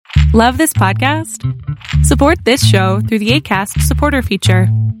Love this podcast? Support this show through the Acast supporter feature.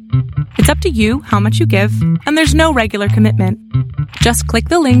 It's up to you how much you give, and there's no regular commitment. Just click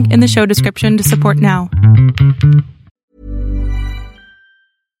the link in the show description to support now.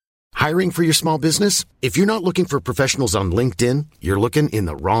 Hiring for your small business? If you're not looking for professionals on LinkedIn, you're looking in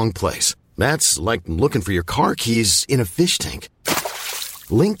the wrong place. That's like looking for your car keys in a fish tank.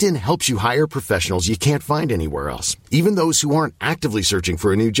 LinkedIn helps you hire professionals you can't find anywhere else, even those who aren't actively searching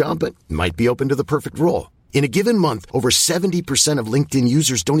for a new job but might be open to the perfect role. In a given month, over 70% of LinkedIn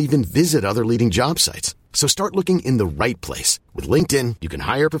users don't even visit other leading job sites. So start looking in the right place. With LinkedIn, you can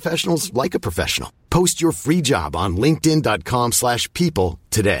hire professionals like a professional. Post your free job on linkedin.com/people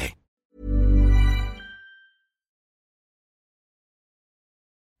today.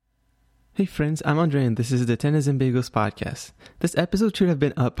 Hey friends, I'm Andre and this is the Tennis and Bagels podcast. This episode should have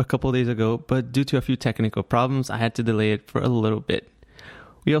been up a couple days ago, but due to a few technical problems, I had to delay it for a little bit.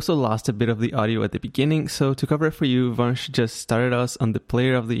 We also lost a bit of the audio at the beginning, so to cover it for you, Vansh just started us on the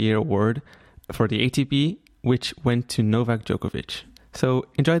Player of the Year award for the ATP, which went to Novak Djokovic. So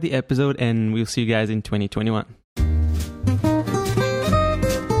enjoy the episode and we'll see you guys in 2021.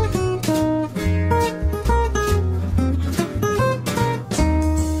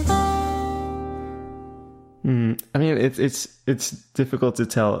 I mean, it's difficult to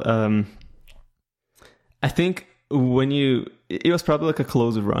tell. I think it was probably like a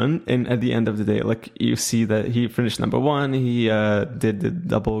close run, and at the end of the day, like you see that he finished number one. He did the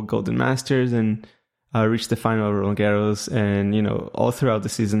double Golden Masters and reached the final of Roland Garros, and all throughout the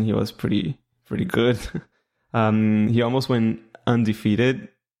season he was pretty good. He almost went undefeated.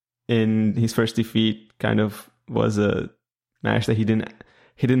 In his first defeat, kind of was a match that he didn't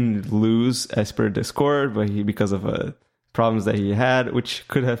lose as per the score, but because of problems that he had, which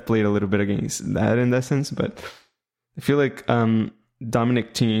could have played a little bit against that in that sense. But I feel like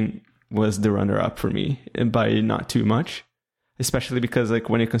Dominic Thiem was the runner-up for me, and by not too much, especially because like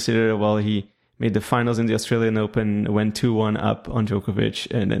when you consider, well, he made the finals in the Australian Open, went 2-1 up on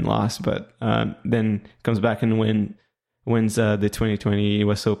Djokovic, and then lost, but then comes back and wins the 2020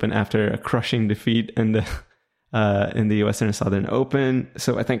 US Open after a crushing defeat in the Western and Southern Open.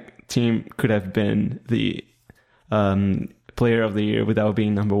 So I think Thiem could have been the Player of the Year without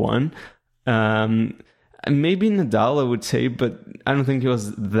being number one. Maybe Nadal, I would say, but I don't think he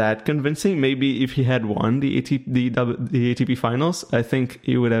was that convincing. Maybe if he had won the ATP finals, I think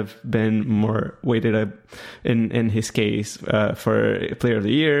he would have been more weighted up in his case for Player of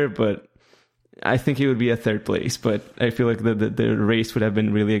the Year, but I think he would be at third place. But I feel like the race would have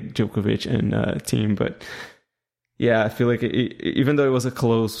been really Djokovic and Thiem, but yeah, I feel like even though it was a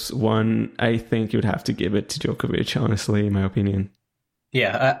close one, I think you would have to give it to Djokovic, honestly, in my opinion.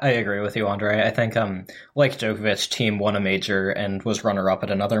 Yeah, I agree with you, Andre. I think, like Djokovic, Thiem won a major and was runner-up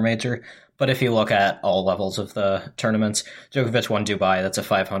at another major. But if you look at all levels of the tournaments, Djokovic won Dubai, that's a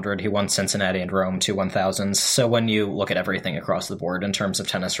 500. He won Cincinnati and Rome, 2 1000s. So when you look at everything across the board in terms of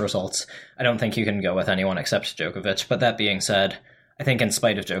tennis results, I don't think you can go with anyone except Djokovic. But that being said, I think in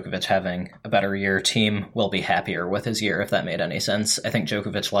spite of Djokovic having a better year, Thiem will be happier with his year, if that made any sense. I think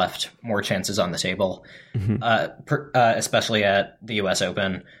Djokovic left more chances on the table, especially at the US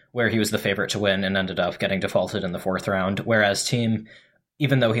Open, where he was the favorite to win and ended up getting defaulted in the fourth round. Whereas Thiem,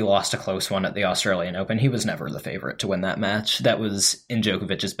 even though he lost a close one at the Australian Open, he was never the favorite to win that match. That was in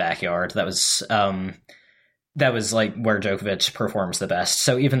Djokovic's backyard. That was like where Djokovic performs the best.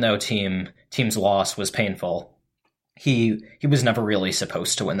 So even though Thiem's loss was painful, he was never really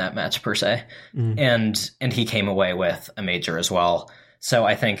supposed to win that match per se. And he came away with a major as well. So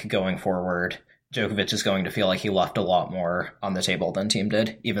I think going forward, Djokovic is going to feel like he left a lot more on the table than Thiem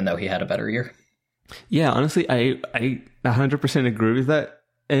did, even though he had a better year. Yeah, honestly, I 100% agree with that.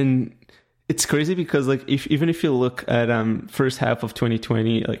 And it's crazy because like even if you look at first half of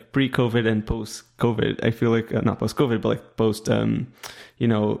 2020, like pre-COVID and post-COVID, I feel like not post-COVID, but like post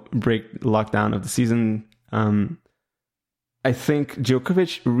break lockdown of the season, I think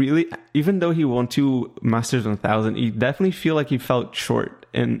Djokovic really, even though he won 2 Masters 1000, he definitely feel like he felt short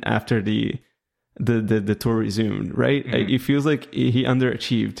and after the tour resumed, right? It feels like he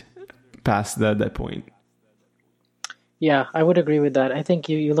underachieved past that point. Yeah, I would agree with that. I think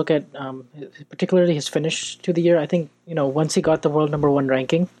you look at particularly his finish to the year. I think, once he got the world number one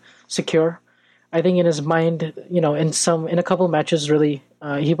ranking secure, I think in his mind, in a couple matches, really,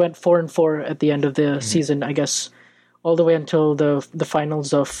 he went 4-4 at the end of the season, I guess, all the way until the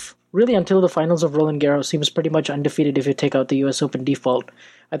finals of Roland Garros. He was pretty much undefeated if you take out the US Open default.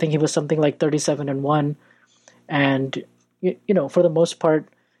 I think he was something like 37-1. And, for the most part,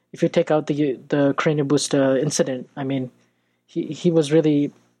 if you take out the Carreño Busta incident, I mean, he was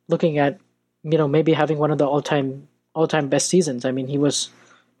really looking at, maybe having one of the all-time best seasons. I mean, he was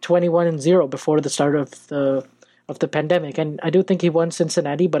 21-0 before the start of the pandemic, and I do think he won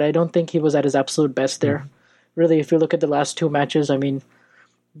Cincinnati, but I don't think he was at his absolute best there. Really, if you look at the last two matches, I mean,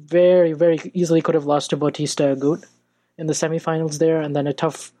 very, very easily could have lost to Bautista Agut in the semifinals there, and then a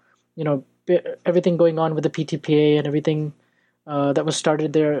tough, everything going on with the PTPA and everything that was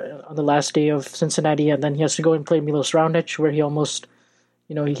started there on the last day of Cincinnati, and then he has to go and play Milos Raonic, where he almost,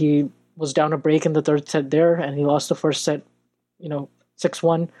 he was down a break in the third set there, and he lost the first set,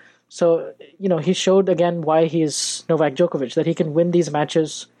 6-1. So, he showed again why he's Novak Djokovic, that he can win these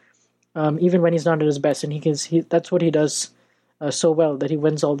matches even when he's not at his best, and that's what he does so well, that he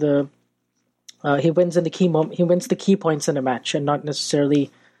wins all the he wins in the key moment. He wins the key points in a match, and not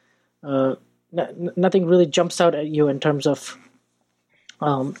necessarily nothing really jumps out at you in terms of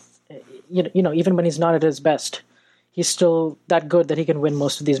even when he's not at his best, he's still that good that he can win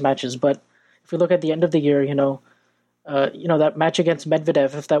most of these matches. But if you look at the end of the year, that match against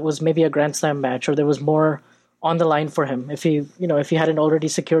Medvedev, if that was maybe a Grand Slam match, or there was more on the line for him, if he hadn't already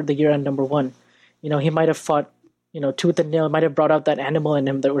secured the year-end number one, he might have fought, tooth and nail, might have brought out that animal in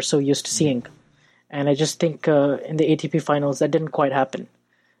him that we're so used to seeing. And I just think in the ATP finals, that didn't quite happen.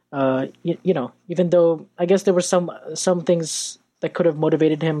 Even though I guess there were some things that could have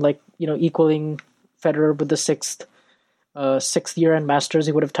motivated him, like, equaling Federer with the sixth year-end Masters.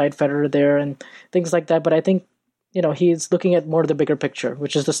 He would have tied Federer there and things like that. But I think, he's looking at more the bigger picture,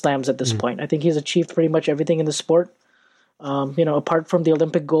 which is the slams at this point. I think he's achieved pretty much everything in the sport, apart from the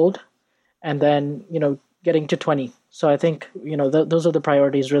Olympic gold, and then, getting to 20. So I think, those are the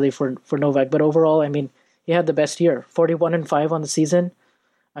priorities really for Novak. But overall, I mean, he had the best year, 41-5 on the season.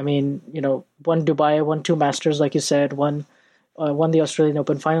 I mean, won Dubai, won 2 Masters, like you said, won the Australian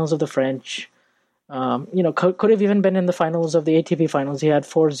Open, finals of the French. Could have even been in the finals of the ATP finals. He had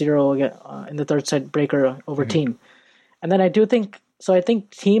 4-0 in the third set breaker over Thiem. And then I think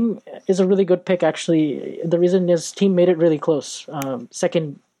Thiem is a really good pick, actually. The reason is Thiem made it really close,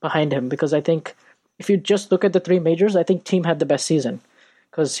 second behind him, because I think if you just look at the 3 majors, I think Thiem had the best season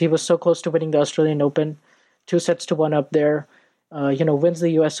because he was so close to winning the Australian Open, 2-1 up there, wins the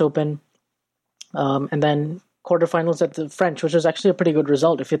US Open, and then quarterfinals at the French, which was actually a pretty good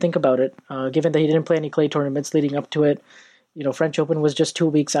result if you think about it, given that he didn't play any clay tournaments leading up to it. French Open was just 2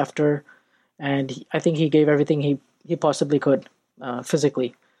 weeks after, and I think he gave everything he possibly could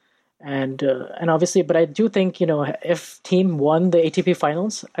physically. And obviously, but I do think, if Thiem won the ATP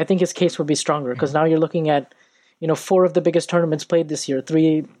finals, I think his case would be stronger, because now you're looking at, 4 of the biggest tournaments played this year,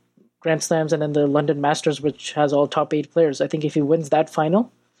 3 Grand Slams, and then the London Masters, which has all top 8 players. I think if he wins that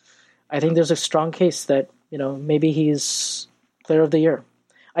final, I think there's a strong case that, maybe he's player of the year.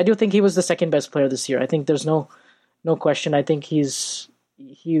 I do think he was the second best player this year. I think there's no question. I think he's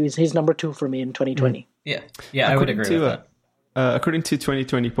number 2 for me in 2020. Yeah, I would agree with that. According to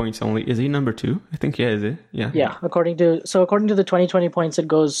 2020 points only, is he number 2? I think he is. Yeah. Yeah. According to the 2020 points, it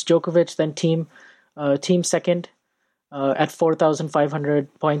goes Djokovic, then Thiem second at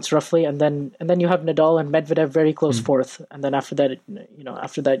 4,500 points roughly, and then you have Nadal and Medvedev very close fourth, and then after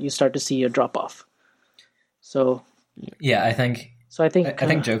that you start to see a drop off. So yeah, I think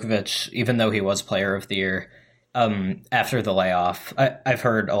Djokovic, even though he was player of the year, after the layoff, I've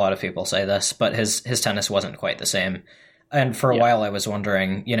heard a lot of people say this, but his tennis wasn't quite the same. And for a while, I was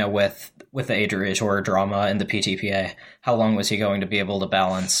wondering, with the Adria Tour drama and the PTPA, how long was he going to be able to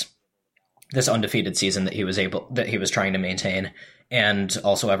balance this undefeated season that he was trying to maintain, and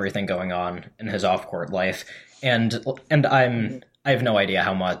also everything going on in his off-court life. And I have no idea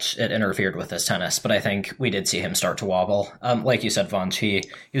how much it interfered with his tennis, but I think we did see him start to wobble. Like you said, Vanch, he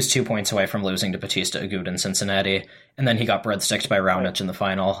was 2 points away from losing to Bautista Agut in Cincinnati, and then he got breadsticked by Raonic in the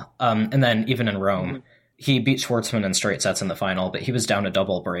final. And then even in Rome, he beat Schwartzman in straight sets in the final, but he was down a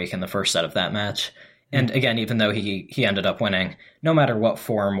double break in the first set of that match. And again, even though he ended up winning, no matter what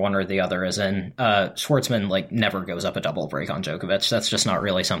form one or the other is in, Schwartzman never goes up a double break on Djokovic. That's just not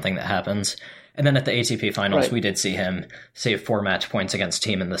really something that happens. And then at the ATP finals, we did see him save 4 match points against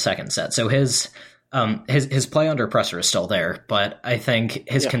Thiem in the second set. So his play under pressure is still there, but I think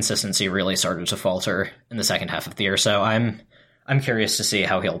his consistency really started to falter in the second half of the year. So I'm curious to see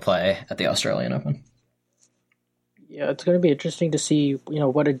how he'll play at the Australian Open. Yeah, it's going to be interesting to see,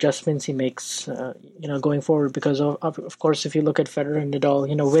 what adjustments he makes, going forward. Because of course, if you look at Federer and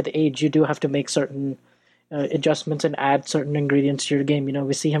Nadal, with age, you do have to make certain adjustments and add certain ingredients to your game.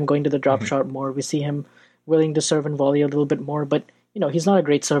 We see him going to the drop shot more. We see him willing to serve and volley a little bit more. But he's not a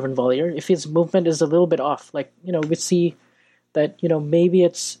great serve and volleyer. If his movement is a little bit off, we see that maybe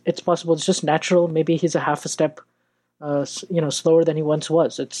it's possible. It's just natural. Maybe he's a half a step slower than he once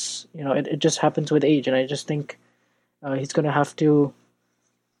was. It's it just happens with age, and I just think he's going to have to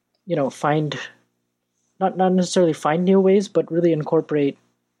find not necessarily find new ways, but really incorporate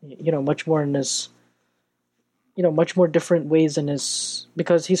much more in his much more different ways in his,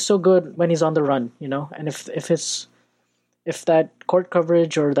 because he's so good when he's on the run, and if that court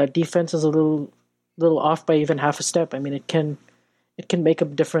coverage or that defense is a little off by even half a step, I mean, it can make a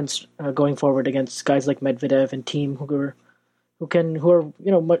difference going forward against guys like Medvedev and Thiem who are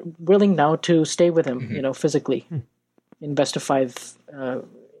willing now to stay with him, physically in best of five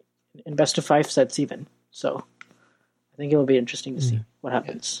sets even. So I think it will be interesting to see what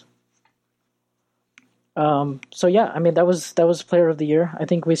happens. So yeah, I mean, that was Player of the Year. I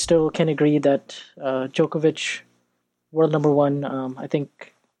think we still can agree that Djokovic, world number one, I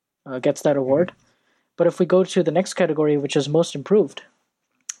think gets that award. But if we go to the next category, which is most improved,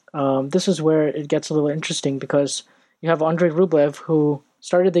 this is where it gets a little interesting, because you have Andrei Rublev, who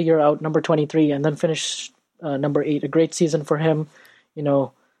started the year out number 23 and then finished number 8. A great season for him,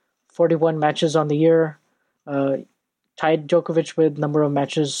 41 matches on the year, tied Djokovic with number of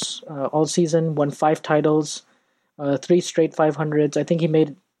matches all season, won 5 titles, 3 straight 500s. I think he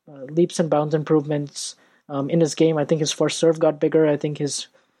made leaps and bounds improvements in his game. I think his force serve got bigger. I think his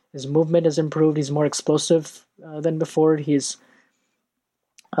movement has improved. He's more explosive than before. He's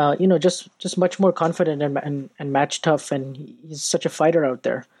just much more confident and match tough, and he's such a fighter out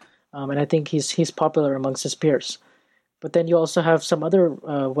there. And I think he's popular amongst his peers. But then you also have some other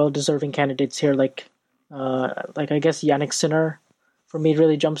well-deserving candidates here, like I guess Jannik Sinner, for me,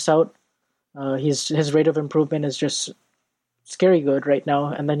 really jumps out. His rate of improvement is just scary good right now.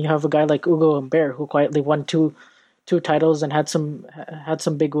 And then you have a guy like Ugo Humbert, who quietly won two titles and had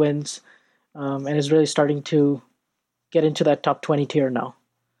some big wins, and is really starting to get into that top 20 tier now.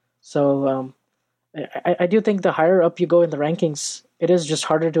 So I do think the higher up you go in the rankings, it is just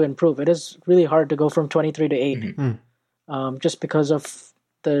harder to improve. It is really hard to go from 23 to 8, just because of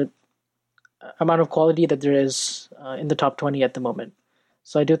the amount of quality that there is in the top 20 at the moment.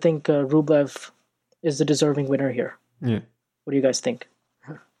 So I do think Rublev is the deserving winner here. Yeah. What do you guys think?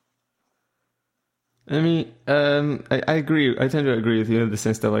 I mean, I agree. I tend to agree with you in the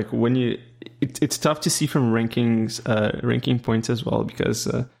sense that, like, when it's tough to see from rankings, ranking points as well, because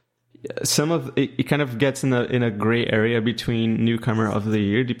some of it kind of gets in a gray area between newcomer of the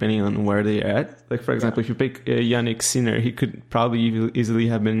year, depending on where they're at. Like, for example, if you pick Jannik Sinner, he could probably easily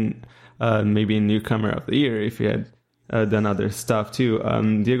have been maybe a newcomer of the year if he had done other stuff too.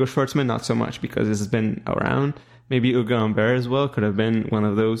 Diego Schwartzman, not so much, because he's been around. Maybe Ugo Humbert as well could have been one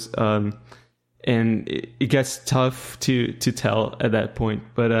of those. And it gets tough to tell at that point.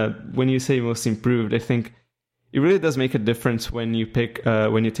 But when you say most improved, I think it really does make a difference when you take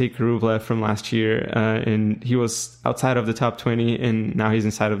Rublev from last year, and he was outside of the top 20, and now he's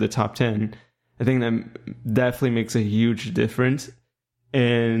inside of the top 10. I think that definitely makes a huge difference.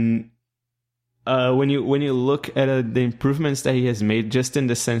 And when you look at the improvements that he has made, just in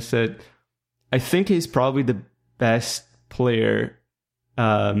the sense that I think he's probably the best player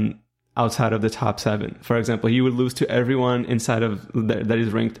outside of the top 7. For example, he would lose to everyone inside of that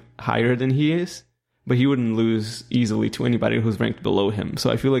is ranked higher than he is, but he wouldn't lose easily to anybody who's ranked below him. So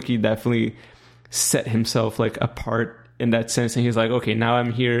I feel like he definitely set himself like apart in that sense, and he's like, okay, now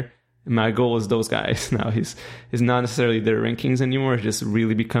I'm here. My goal is those guys. Now he's not necessarily their rankings anymore. He's just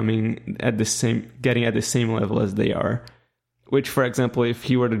really getting at the same level as they are. Which, for example, if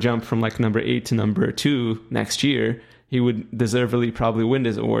he were to jump from like number 8 to number 2 next year, he would deservedly probably win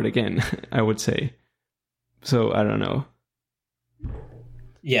this award again, I would say. So, I don't know.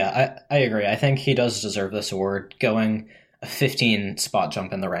 Yeah, I agree. I think he does deserve this award. Going a 15 spot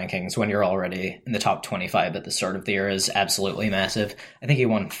jump in the rankings when you're already in the top 25 at the start of the year is absolutely massive. I think he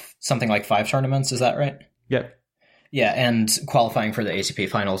won something like 5 tournaments, is that right? Yep. Yeah, and qualifying for the ATP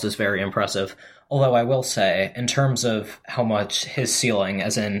finals is very impressive. Although I will say, in terms of how much his ceiling,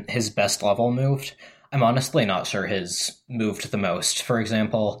 as in his best level, moved, I'm honestly not sure his moved the most. For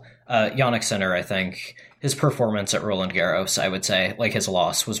example, Jannik Sinner, I think, his performance at Roland Garros, I would say, like his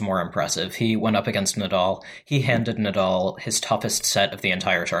loss, was more impressive. He went up against Nadal. He handed Nadal his toughest set of the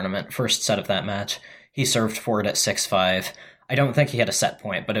entire tournament, first set of that match. He served for it at 6-5. I don't think he had a set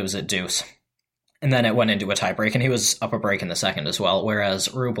point, but it was at deuce. And then it went into a tiebreak, and he was up a break in the second as well, whereas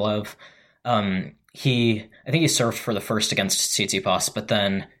Rublev, I think he served for the first against Tsitsipas, but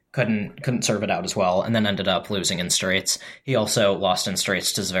then couldn't serve it out as well, and then ended up losing in straights. He also lost in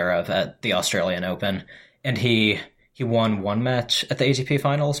straights to Zverev at the Australian Open, and he won one match at the ATP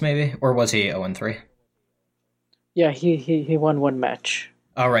finals, maybe? Or was he 0-3? Yeah, he won one match.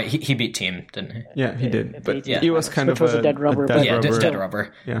 Oh, right. He beat Team, didn't he? Yeah, he did. But Yeah. he was kind Which of was a dead rubber, but- Yeah, rubber. dead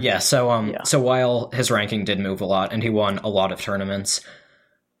rubber. Yeah. So while his ranking did move a lot and he won a lot of tournaments,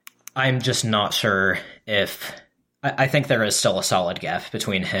 I'm just not sure if... I think there is still a solid gap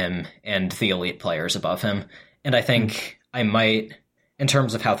between him and the elite players above him. And I think I might, in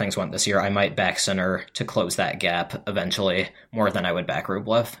terms of how things went this year, I might back Sinner to close that gap eventually more than I would back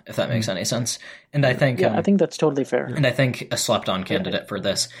Rublev, if that makes any sense. And I think... Yeah, I think that's totally fair. And I think a slept-on candidate for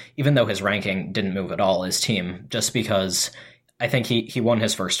this, even though his ranking didn't move at all, is Team, just because I think he won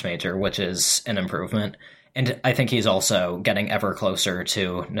his first major, which is an improvement. And I think he's also getting ever closer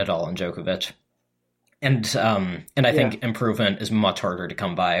to Nadal and Djokovic. And I think improvement is much harder to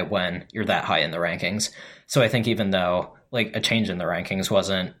come by when you're that high in the rankings. So I think even though like a change in the rankings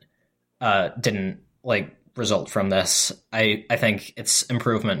didn't like result from this, I think it's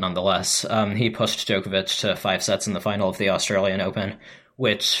improvement nonetheless. He pushed Djokovic to 5 sets in the final of the Australian Open,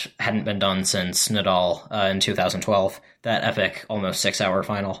 which hadn't been done since Nadal in 2012, that epic almost 6-hour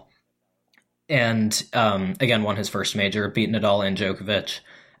final. And again, won his first major, beat Nadal and Djokovic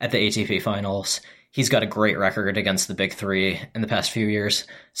at the ATP finals. He's got a great record against the big three in the past few years.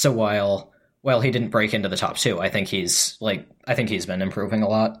 So while he didn't break into the top 2, I think he's been improving a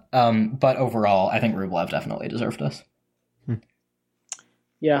lot. But overall, I think Rublev definitely deserved this.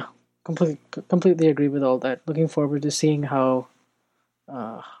 Yeah, completely agree with all that. Looking forward to seeing how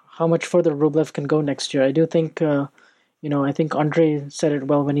much further Rublev can go next year. I do think, I think Andre said it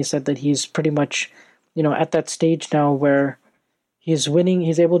well when he said that he's pretty much, at that stage now where he's winning.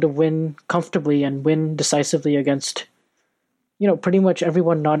 He's able to win comfortably and win decisively against, pretty much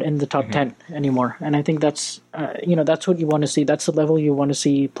everyone not in the top 10 anymore. And I think that's, that's what you want to see. That's the level you want to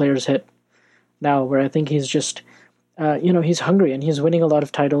see players hit now, where I think he's just, he's hungry and he's winning a lot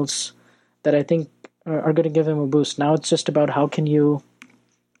of titles that I think are going to give him a boost. Now it's just about how can you,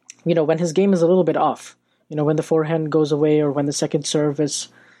 when his game is a little bit off, when the forehand goes away or when the second serve is,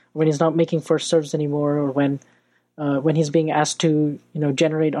 when he's not making first serves anymore, or when he's being asked to,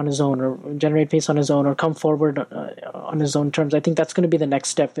 generate on his own or generate pace on his own or come forward on his own terms. I think that's going to be the next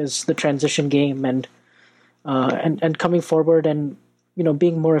step, is the transition game and coming forward and,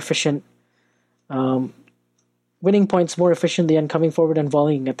 being more efficient, winning points more efficiently and coming forward and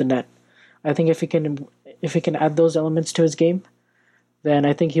volleying at the net. I think if he can add those elements to his game, then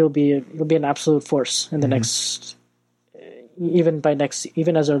I think he'll be an absolute force in the next,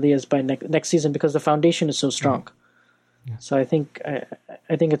 even as early as by next season, because the foundation is so strong. Yeah. So I think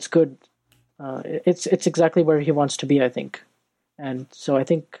it's good. It's exactly where he wants to be, I think, and so I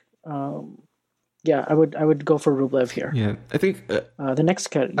think I would go for Rublev here. Yeah, I think the next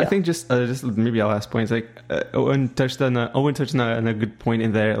category. I think just maybe our last point is like Owen touched on a good point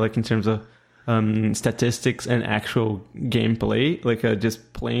in there, like in terms of statistics and actual gameplay, like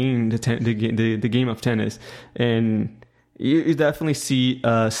just playing the game of tennis. And you definitely see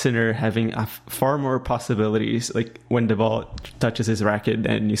Sinner having far more possibilities, like when the ball touches his racket,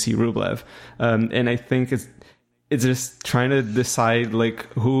 than you see Rublev. And I think it's just trying to decide like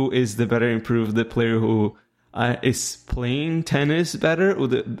who is the better improved, the player who is playing tennis better, or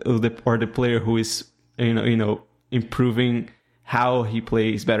the player who is improving how he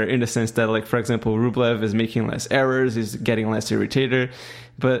plays better, in the sense that, like, for example, Rublev is making less errors, is getting less irritated,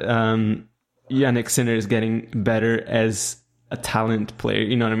 but Jannik Sinner is getting better as a talent player.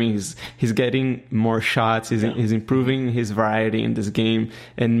 You know what I mean? He's getting more shots. He's improving his variety in this game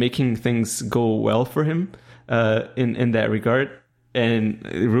and making things go well for him in that regard. And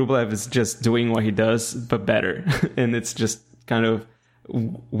Rublev is just doing what he does, but better. And it's just kind of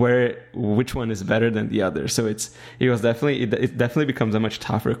which one is better than the other. So it definitely becomes a much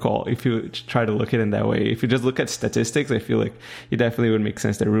tougher call if you try to look at it in that way. If you just look at statistics, I feel like it definitely would make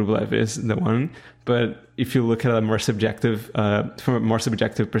sense that Rublev is the one. But if you look at a more subjective, from a more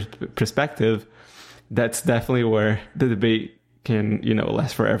subjective perspective, that's definitely where the debate can,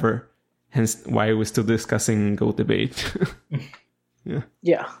 last forever. Hence why we're still discussing GOAT debate. Yeah.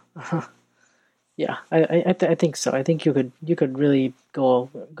 Yeah. Uh-huh. Yeah, I think so. I think you could really go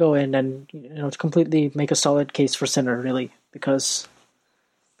in and completely make a solid case for Sinner, really, because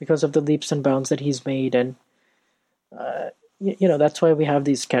of the leaps and bounds that he's made, and that's why we have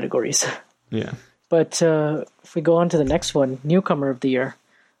these categories. Yeah. But if we go on to the next one, newcomer of the year,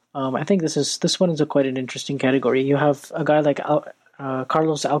 I think this one is quite an interesting category. You have a guy like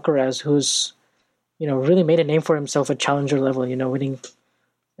Carlos Alcaraz, who's really made a name for himself at challenger level. Winning.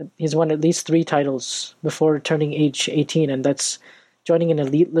 He's won at least 3 titles before turning age 18, and that's joining an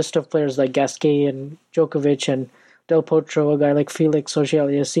elite list of players like Gasquet and Djokovic and Del Potro, a guy like Felix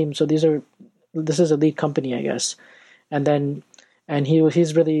Auger-Aliassime. So this is elite company, I guess. And then and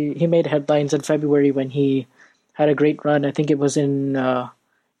he made headlines in February when he had a great run. I think it was in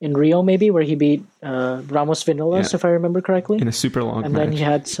Rio maybe, where he beat Ramos Vinolas, if I remember correctly, in a super long and match. then he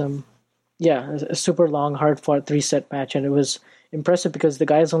had a super long, hard fought 3-set match, and it was impressive because the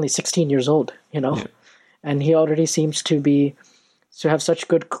guy is only 16 years old, and he already seems to have such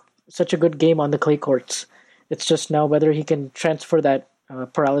a good game on the clay courts. It's just now whether he can transfer that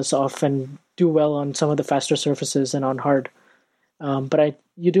paralysis off and do well on some of the faster surfaces and on hard. But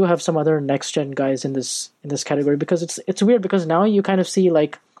you do have some other next gen guys in this category, because it's weird because now you kind of see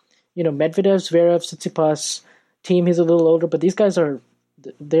like, Medvedev, Zverev, Tsitsipas, Thiem. He's a little older, but these guys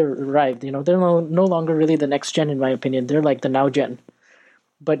they're arrived. They're no longer really the next gen in my opinion. They're like the now gen.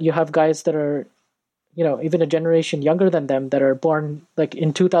 But you have guys that are, even a generation younger than them that are born like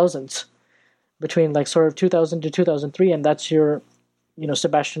in 2000s, between like sort of 2000 to 2003, and that's your,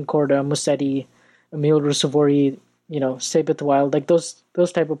 Sebastian Korda, Musetti, Emil Ruusuvuori, Seibold Wild, like those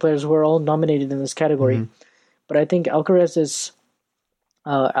type of players who are all nominated in this category. Mm-hmm. But I think Alcaraz's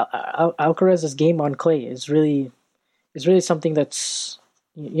game on clay is really something that's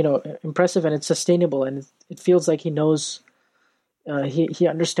impressive, and it's sustainable, and it feels like he knows he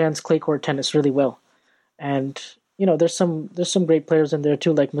understands clay court tennis really well. And there's some great players in there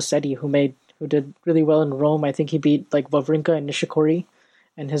too, like Musetti, who did really well in Rome. I think he beat like Wawrinka and Nishikori,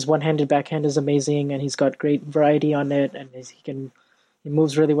 and his one-handed backhand is amazing, and he's got great variety on it, and he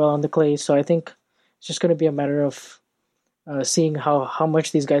moves really well on the clay. So I think it's just going to be a matter of seeing how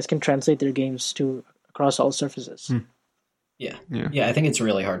much these guys can translate their games to across all surfaces. Yeah, I think it's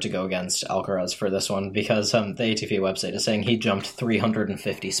really hard to go against Alcaraz for this one, because the ATP website is saying he jumped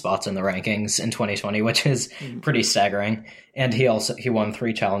 350 spots in the rankings in 2020, which is pretty staggering. And he won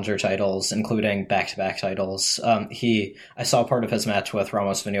 3 challenger titles, including back-to-back titles. I saw part of his match with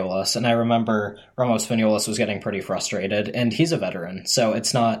Ramos Vinolas, and I remember Ramos Vinolas was getting pretty frustrated, and he's a veteran, so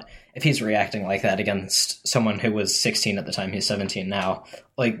it's not, if he's reacting like that against someone who was 16 at the time, he's 17 now,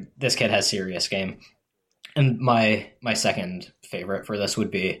 like, this kid has serious game. And my second favorite for this would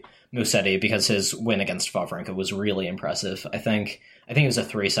be Musetti, because his win against Wawrinka was really impressive. I think it was a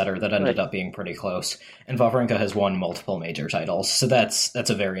 3-setter that ended up being pretty close. And Wawrinka has won multiple major titles, so that's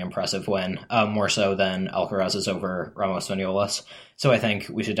a very impressive win, more so than Alcaraz's over Ramos Vinolas. So I think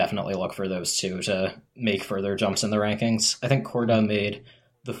we should definitely look for those two to make further jumps in the rankings. I think Korda made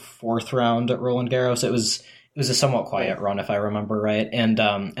the 4th round at Roland Garros. It was a somewhat quiet run, if I remember right, and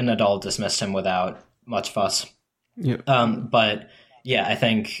Nadal dismissed him without much fuss. Yep. But yeah, I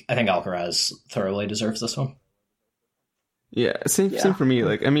think Alcaraz thoroughly deserves this one. Yeah, same for me.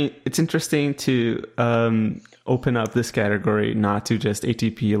 Like, I mean, it's interesting to open up this category not to just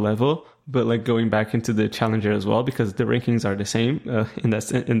ATP level, but like going back into the challenger as well, because the rankings are the same in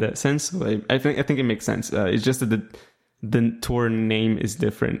that sense. So I think it makes sense. It's just that the tour name is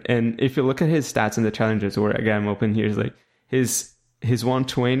different. And if you look at his stats in the challenger tour, again, I'm open here, is like his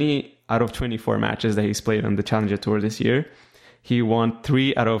 120 out of 24 matches that he's played on the Challenger Tour this year. He won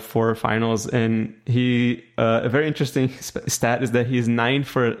 3 out of 4 finals, and a very interesting stat is that he's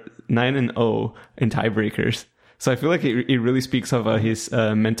 9-0 in tiebreakers. So I feel like it really speaks of his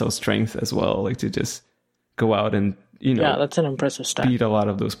mental strength as well, like to just go out and that's an impressive stat. Beat a lot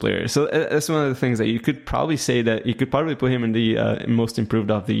of those players. So that's one of the things that you could probably say that you could probably put him in the most improved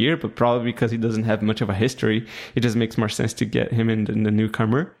of the year, but probably because he doesn't have much of a history, it just makes more sense to get him in the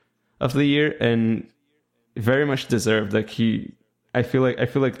newcomer of the year, and very much deserved. Like I feel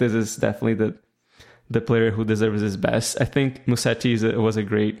like this is definitely the player who deserves his best. I think Musetti was a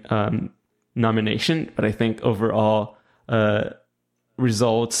great nomination, but I think overall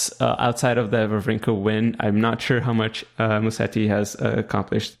results outside of the Wawrinka win, I'm not sure how much Musetti has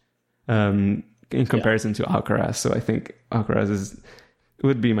accomplished in comparison to Alcaraz. So I think Alcaraz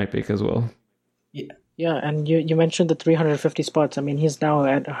would be my pick as well. Yeah, and you mentioned the 350 spots. I mean, he's now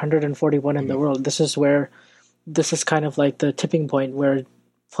at 141 in the world. This is kind of like the tipping point where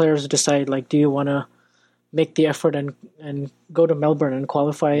players decide, like, do you want to make the effort and go to Melbourne and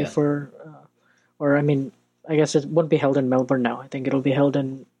qualify for, or I mean, I guess it won't be held in Melbourne now. I think it'll be held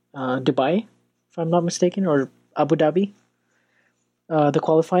in Dubai, if I'm not mistaken, or Abu Dhabi, the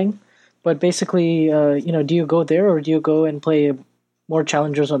qualifying. But basically, do you go there or do you go and play more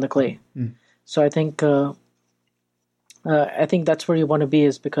challengers on the clay? So I think that's where you want to be,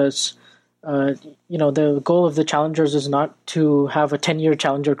 is because the goal of the challengers is not to have a 10-year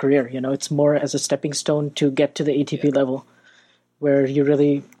challenger career. It's more as a stepping stone to get to the ATP level, where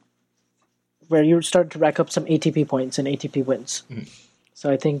you start to rack up some ATP points and ATP wins. So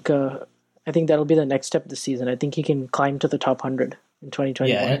I think that'll be the next step this season. I think he can climb to the top 100 in 2021.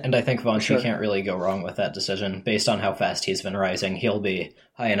 Yeah, and I think Vonchi Sure. can't really go wrong with that decision. Based on how fast he's been rising, he'll be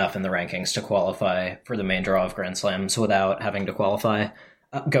high enough in the rankings to qualify for the main draw of Grand Slams without having to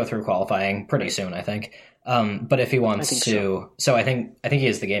go through qualifying pretty soon, I think. But if he wants to, so I think he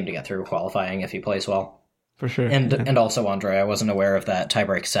has the game to get through qualifying if he plays well. For sure. And also, Andre, I wasn't aware of that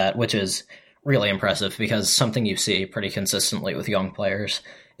tiebreak set, which is really impressive because something you see pretty consistently with young players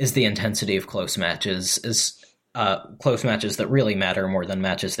is the intensity of close matches, close matches that really matter more than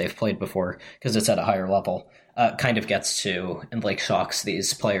matches they've played before because it's at a higher level. Kind of gets to and like shocks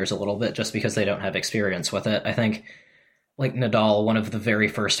these players a little bit just because they don't have experience with it. I think like Nadal, one of the very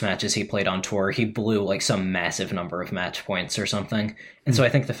first matches he played on tour, he blew like some massive number of match points or something. And so I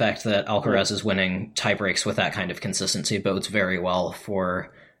think the fact that Alcaraz is winning tiebreaks with that kind of consistency bodes very well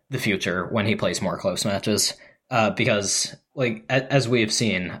for the future when he plays more close matches. Because like as we've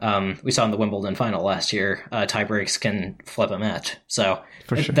seen, we saw in the Wimbledon final last year, tiebreaks can flip a match. So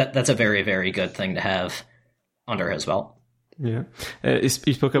For sure. that's a very, very good thing to have under his belt. Yeah. You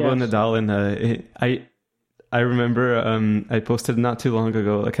spoke about Nadal, and I remember I posted not too long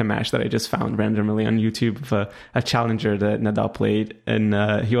ago like a match that I just found randomly on YouTube of a challenger that Nadal played, and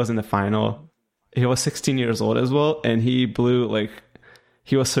he was in the final. He was 16 years old as well, and he blew like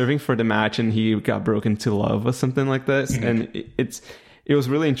he was serving for the match, and he got broken to love or something like this. Mm-hmm. And it was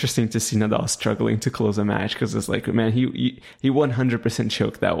really interesting to see Nadal struggling to close a match because it's like, man, he 100%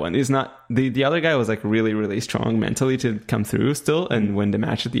 choked that one. He's not the other guy was like really, really strong mentally to come through still and win the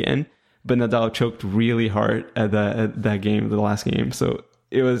match at the end. But Nadal choked really hard at that game, the last game. So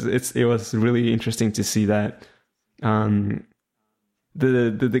it was really interesting to see that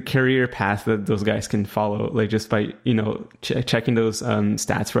the career path that those guys can follow, like just by checking those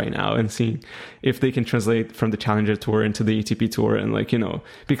stats right now and seeing if they can translate from the Challenger Tour into the ATP Tour, and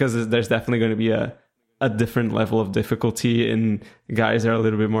because there's definitely going to be a different level of difficulty, and guys are a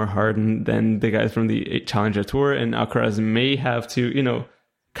little bit more hardened than the guys from the Challenger Tour, and Alcaraz may have to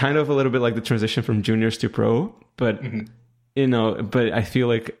kind of a little bit like the transition from juniors to pro, but but I feel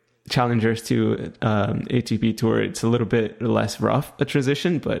like challengers to ATP Tour, it's a little bit less rough a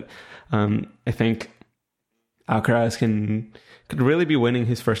transition, but I think Alcaraz could really be winning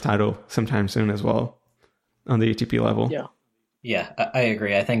his first title sometime soon as well on the ATP level. Yeah, I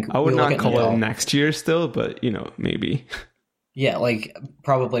agree. I think I would not call it next year still, but maybe. Yeah, like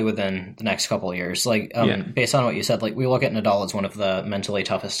probably within the next couple of years. Like based on what you said, like we look at Nadal as one of the mentally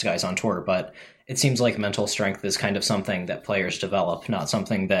toughest guys on tour, but it seems like mental strength is kind of something that players develop, not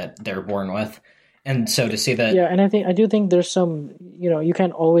something that they're born with. And so to see that, and I do think there's some, you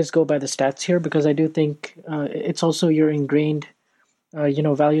can't always go by the stats here, because I do think it's also your ingrained,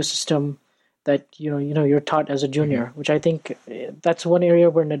 value system that you're taught as a junior, which I think that's one area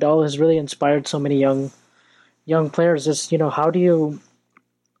where Nadal has really inspired so many young players. Is how do you?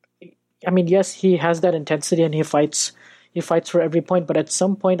 I mean, yes, he has that intensity and he fights for every point, but at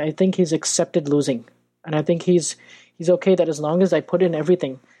some point, I think he's accepted losing, and I think he's okay that as long as I put in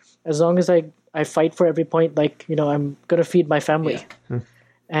everything, as long as I fight for every point, like I'm gonna feed my family,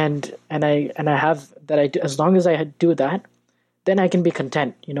 and I have that. As long as I do that, then I can be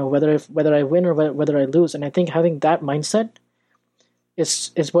content. Whether I win or whether I lose, and I think having that mindset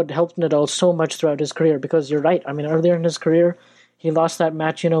is what helped Nadal so much throughout his career. Because you're right. I mean, earlier in his career, he lost that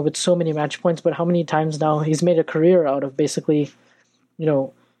match, with so many match points. But how many times now he's made a career out of basically,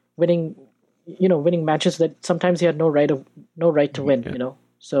 winning matches that sometimes he had no right to win.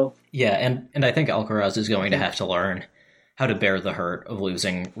 So and I think Alcaraz is going to have to learn how to bear the hurt of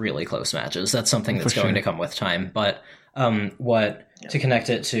losing really close matches. That's something that's going to come with time. But to connect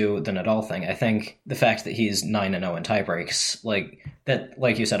it to the Nadal thing, I think the fact that he's 9-0 in tiebreaks,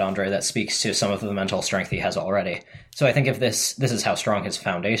 like you said, Andre, that speaks to some of the mental strength he has already. So I think if this is how strong his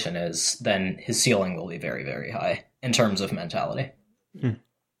foundation is, then his ceiling will be very, very high in terms of mentality.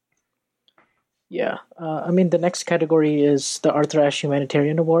 Yeah. I mean, the next category is the Arthur Ashe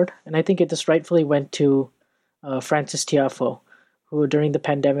Humanitarian Award, and I think it just rightfully went to Frances Tiafoe, who during the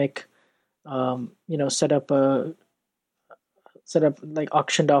pandemic,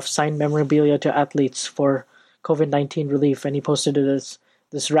 auctioned off signed memorabilia to athletes for COVID-19 relief, and he posted it as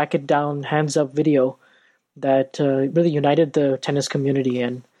this racket down, hands up video that really united the tennis community.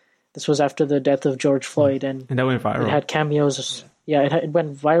 And this was after the death of George Floyd, and that went viral. It had cameos. Yeah, it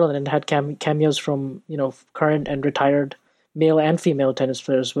went viral, and it had cameos from current and retired male and female tennis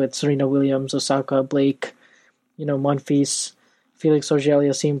players, with Serena Williams, Osaka, Blake, Monfils, Felix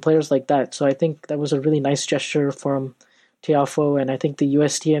Auger-Aliassime, players like that. So I think that was a really nice gesture from Tiafoe, and I think the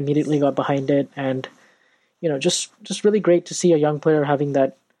USTA immediately got behind it, and just really great to see a young player having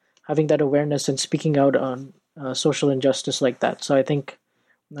that awareness and speaking out on social injustice like that. So I think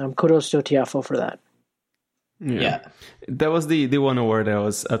kudos to Tiafoe for that. Yeah. That was the one award I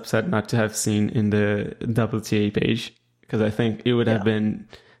was upset not to have seen in the WTA page, because I think it would have been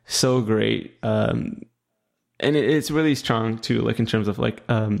so great. And it's really strong too, like in terms of like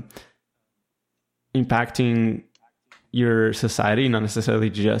impacting your society, not necessarily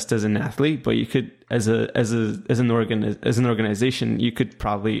just as an athlete, but you could as an organization, you could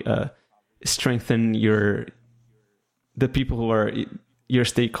probably strengthen the people who are your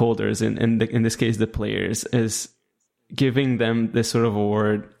stakeholders, and in this case the players. Is giving them this sort of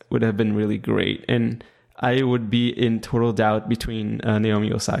award would have been really great. And I would be in total doubt between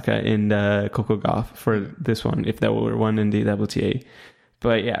Naomi Osaka and Coco Gauff for this one, if there were one in the WTA.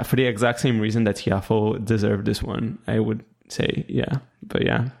 But yeah, for the exact same reason that Tiafoe deserved this one, I would say yeah. But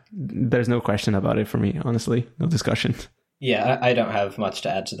yeah, there's no question about it for me, honestly. No discussion. Yeah, I don't have much to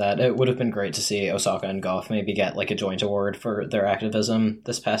add to that. It would have been great to see Osaka and Gauff maybe get like a joint award for their activism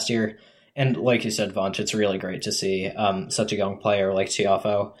this past year. And like you said, Vanch, it's really great to see such a young player like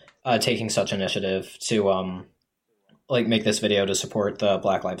Tiafoe taking such initiative to like make this video to support the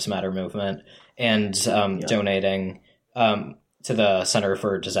Black Lives Matter movement and donating to the Center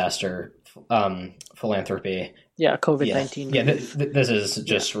for Disaster Philanthropy. Yeah, COVID-19. Yeah, this is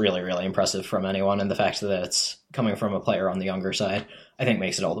just really, really impressive from anyone, and the fact that it's coming from a player on the younger side, I think,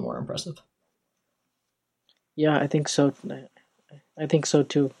 makes it all the more impressive. Yeah, I think so. I think so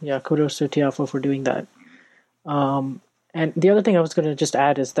too. Yeah, kudos to Tiafoe for doing that. And the other thing I was going to just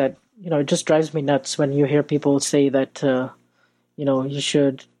add is that, it just drives me nuts when you hear people say that, you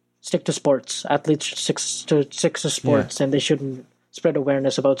should stick to sports. Athletes should stick to sports, and they shouldn't spread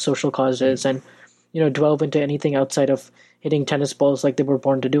awareness about social causes and, delve into anything outside of hitting tennis balls like they were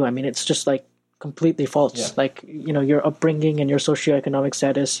born to do. I mean, it's just like completely false. Yeah. Like, your upbringing and your socioeconomic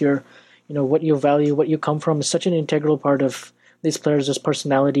status, your, what you value, what you come from is such an integral part of these players'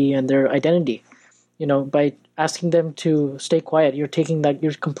 personality and their identity. By asking them to stay quiet, you're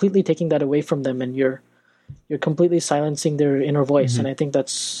completely taking that away from them, and you're completely silencing their inner voice. And I think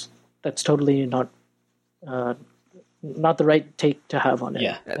that's totally not the right take to have on it.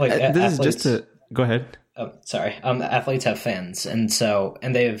 Yeah, like this athletes, is just to go ahead. Oh, sorry. Athletes have fans, and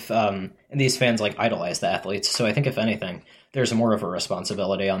they've and these fans like idolize the athletes. So I think if anything, there's more of a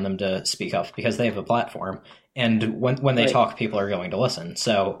responsibility on them to speak up because they have a platform. And when they talk, people are going to listen.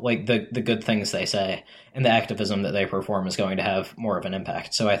 So, like, the good things they say and the activism that they perform is going to have more of an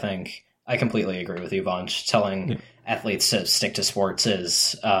impact. So I think I completely agree with you, Vanch. Telling athletes to stick to sports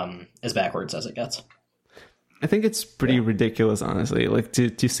is as backwards as it gets. I think it's pretty ridiculous, honestly, like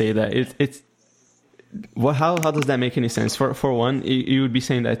to say that. It's how does that make any sense? For one, you would be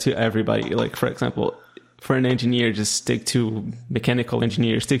saying that to everybody. Like, for example, for an engineer, just stick to mechanical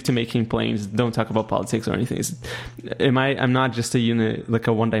engineer, stick to making planes, don't talk about politics or anything. I'm not just a unit, like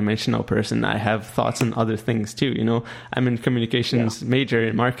a one-dimensional person. I have thoughts on other things too, I'm in communications major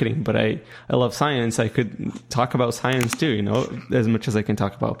in marketing, but I love science. I could talk about science too, as much as I can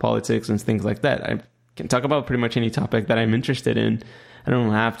talk about politics and things like that. I can talk about pretty much any topic that I'm interested in. I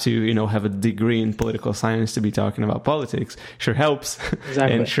don't have to, have a degree in political science to be talking about politics. Sure helps.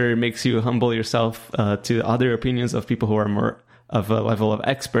 Exactly. And sure makes you humble yourself to other opinions of people who are more of a level of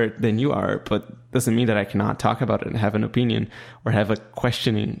expert than you are, but doesn't mean that I cannot talk about it and have an opinion or have a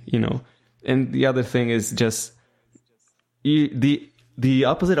questioning, And the other thing is just the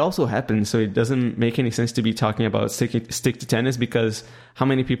opposite also happens. So it doesn't make any sense to be talking about stick to tennis, because how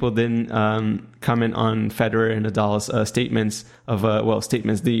many people didn't comment on Federer and Nadal's statements of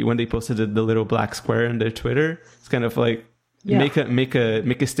when they posted the little black square in their Twitter. It's kind of like make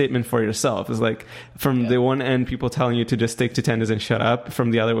a statement for yourself. It's like from the one end, people telling you to just stick to tennis and shut up.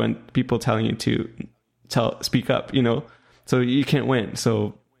 From the other one, people telling you to speak up. So you can't win.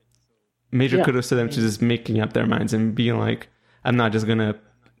 So major kudos to them to just making up their minds and being like, I'm not just going to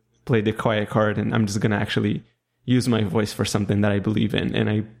play the quiet card, and I'm just going to actually use my voice for something that I believe in. And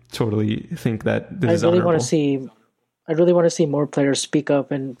I totally think that this is honorable. I really want to see more players speak up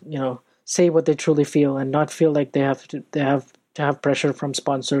and, say what they truly feel and not feel like they have to have pressure from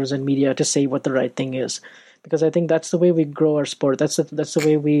sponsors and media to say what the right thing is. Because I think that's the way we grow our sport. That's the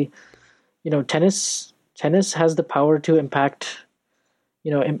way we, tennis has the power to impact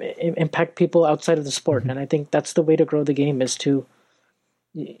people outside of the sport. And I think that's the way to grow the game is to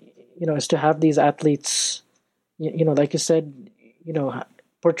have these athletes, like you said,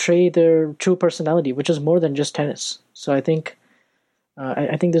 portray their true personality, which is more than just tennis. So I think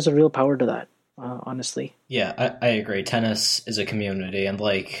there's a real power to that, honestly. Yeah, I agree. Tennis is a community, and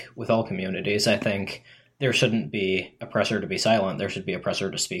like with all communities, I think there shouldn't be a pressure to be silent. There should be a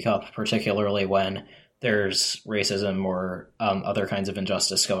pressure to speak up, particularly when there's racism or other kinds of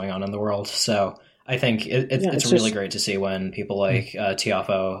injustice going on in the world. So I think it's really great to see when people like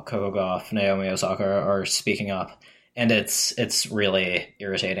Tiafoe, Coco Gauff, Naomi Osaka are speaking up. And it's really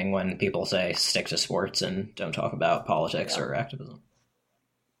irritating when people say stick to sports and don't talk about politics or activism.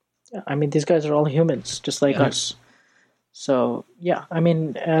 Yeah, I mean, these guys are all humans, just like us. So, yeah, I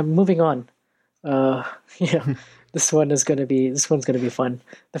mean, moving on. This one's going to be fun.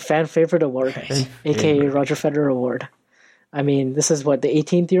 The fan favorite award, aka Roger Federer Award. I mean, this is the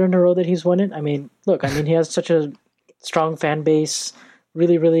 18th year in a row that he's won it. I mean, look, he has such a strong fan base.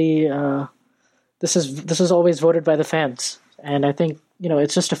 Really, really, this is always voted by the fans, and I think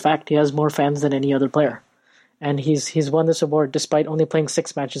it's just a fact. He has more fans than any other player, and he's won this award despite only playing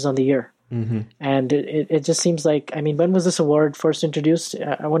 6 matches on the year. Mm-hmm. And it just seems like, I mean, when was this award first introduced?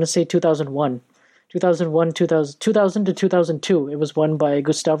 I want to say 2001. 2000 to 2002, it was won by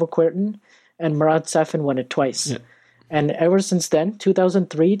Gustavo Kuerten, and Marat Safin won it twice. Yeah. And ever since then,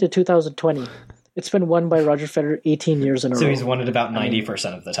 2003 to 2020, it's been won by Roger Federer 18 years in a row. So he's won it about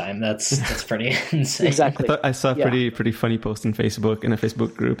 90% of the time. That's pretty insane. Exactly. I saw a pretty funny post on Facebook, in a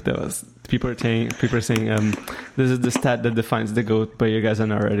Facebook group, that was people are saying this is the stat that defines the GOAT, but you guys are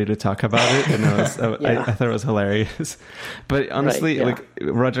not ready to talk about it. And I thought it was hilarious. But honestly, like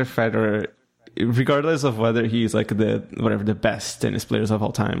Roger Federer, regardless of whether he's like the best tennis players of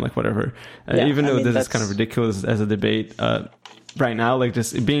all time, like whatever, even though this is kind of ridiculous as a debate right now, like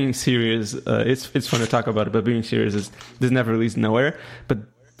just being serious, it's fun to talk about it, but being serious this never leads nowhere. But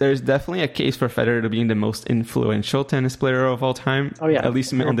there's definitely a case for Federer to being the most influential tennis player of all time, at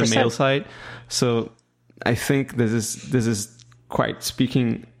least 100%. On the male side. So I think this is quite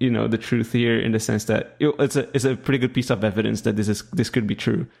speaking, the truth here, in the sense that it's a pretty good piece of evidence that this could be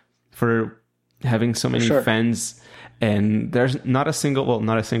true for having so many fans. And there's not a single,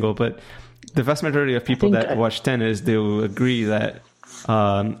 but the vast majority of people that watch tennis, they will agree that,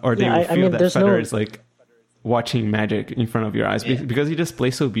 or they will feel that Federer is like watching magic in front of your eyes, because he just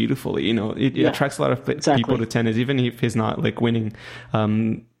plays so beautifully. It attracts a lot of people to tennis, even if he's not like winning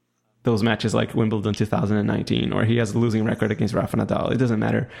those matches like Wimbledon 2019, or he has a losing record against Rafa Nadal. It doesn't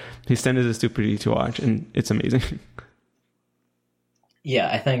matter. His tennis is too pretty to watch, and it's amazing. Yeah,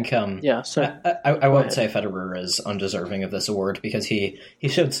 I think. I won't say Federer is undeserving of this award, because he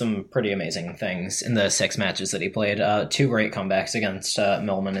showed some pretty amazing things in the 6 matches that he played. 2 great comebacks against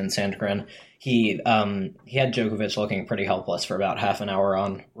Millman and Sandgren. He had Djokovic looking pretty helpless for about half an hour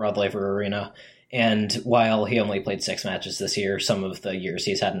on Rod Laver Arena. And while he only played 6 matches this year, some of the years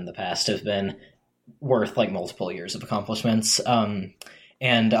he's had in the past have been worth like multiple years of accomplishments.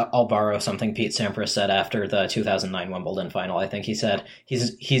 And I'll borrow something Pete Sampras said after the 2009 Wimbledon final. I think he said,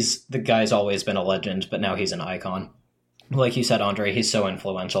 he's the guy's always been a legend, but now he's an icon. Like you said, Andre, he's so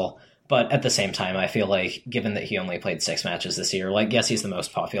influential. But at the same time, I feel like, given that he only played 6 matches this year, like, yes, he's the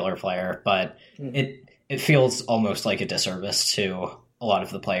most popular player, but it feels almost like a disservice to a lot of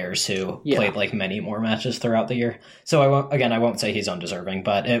the players who played like many more matches throughout the year. So I won't say he's undeserving,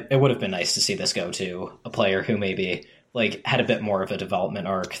 but it would have been nice to see this go to a player who maybe like had a bit more of a development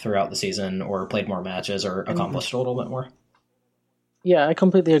arc throughout the season, or played more matches, or accomplished a little bit more. Yeah, I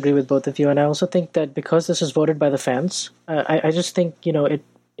completely agree with both of you. And I also think that because this is voted by the fans, I just think,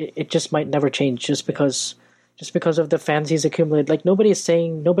 it just might never change just because of the fans he's accumulated. Like nobody is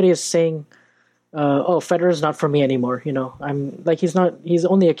saying, oh, Federer's not for me anymore. I'm like, he's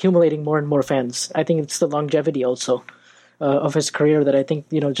only accumulating more and more fans. I think it's the longevity also of his career that I think,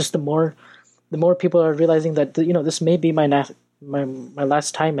 just the more people are realizing that, this may be my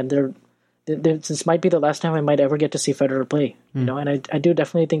last time, and this might be the last time I might ever get to see Federer play. And I do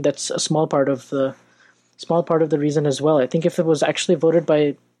definitely think that's a small part of the reason as well. I think if it was actually voted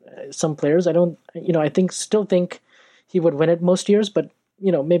by some players, still think he would win it most years, but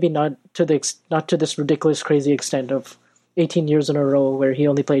maybe not to this ridiculous, crazy extent of 18 years in a row where he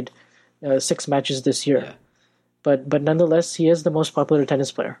only played 6 matches this year. Yeah. But nonetheless, he is the most popular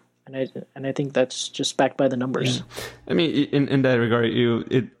tennis player. And I think that's just backed by the numbers. Yeah. I mean, in that regard,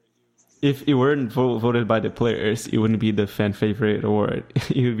 if it weren't voted by the players, it wouldn't be the fan favorite award.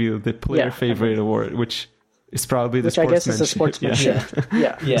 It would be the player favorite award, which is probably which I guess is the sportsmanship.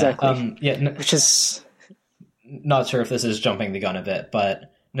 Yeah, exactly. Which is, not sure if this is jumping the gun a bit,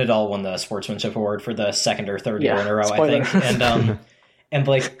 but Nadal won the sportsmanship award for the 2nd or 3rd year in a row, spoiler. I think. And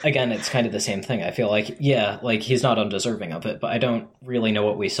like, again, it's kind of the same thing. I feel like, he's not undeserving of it, but I don't really know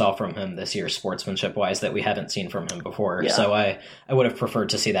what we saw from him this year, sportsmanship-wise, that we haven't seen from him before. Yeah. So I would have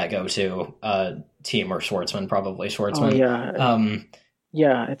preferred to see that go to Thiem or Schwartzman, probably Schwartzman. Oh,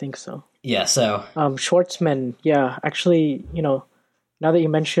 yeah. I think so. Yeah, so... Schwartzman, actually, now that you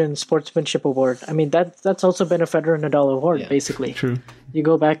mentioned sportsmanship award, I mean that's also been a Federer Nadal award, basically. True. You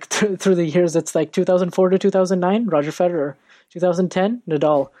go back through the years, it's like 2004 to 2009, Roger Federer. 2010,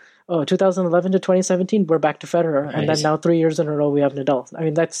 Nadal. Oh, 2011 to 2017, we're back to Federer. Nice. And then now 3 years in a row, we have Nadal. I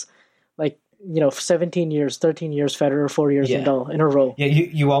mean, that's like, 17 years, 13 years Federer, 4 years Nadal in a row. Yeah,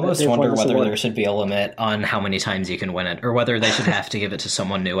 you almost wonder whether there should be a limit on how many times you can win it, or whether they should have to give it to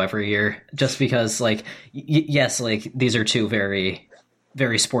someone new every year. Just because, like, yes, like, these are two very,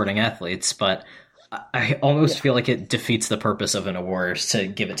 very sporting athletes, but I almost feel like it defeats the purpose of an award to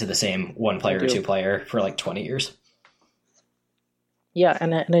give it to the same one player or two player for like 20 years. Yeah,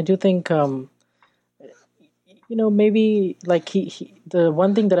 and I do think, maybe like he the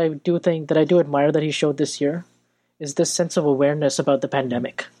one thing that I do think that I do admire that he showed this year is this sense of awareness about the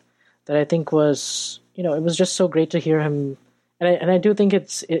pandemic that I think was, it was just so great to hear him. And I do think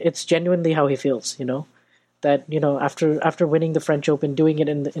it's genuinely how he feels, that, after winning the French Open, doing it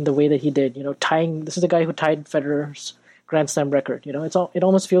in the way that he did, this is the guy who tied Federer's Grand Slam record, it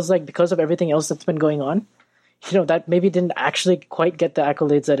almost feels like because of everything else that's been going on, that maybe didn't actually quite get the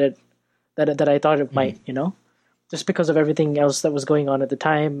accolades that I thought it might, just because of everything else that was going on at the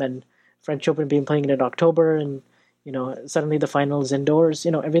time, and French Open being playing in October, and suddenly the finals indoors,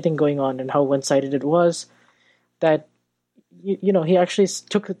 everything going on, and how one-sided it was. That he actually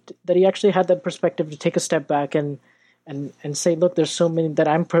he actually had that perspective to take a step back and say, look, there's so many that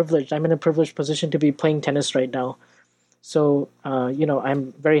I'm privileged. I'm in a privileged position to be playing tennis right now. So,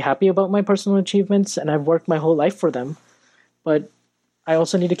 I'm very happy about my personal achievements, and I've worked my whole life for them. But I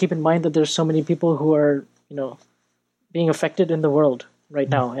also need to keep in mind that there's so many people who are, being affected in the world right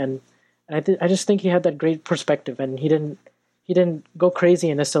now. And I just think he had that great perspective, and he didn't go crazy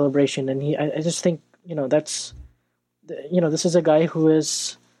in his celebration. And I just think, this is a guy who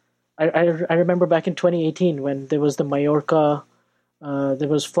is, I remember back in 2018 when there was the Mallorca, there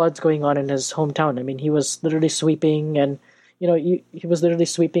was floods going on in his hometown. I mean, he was literally sweeping, and he was literally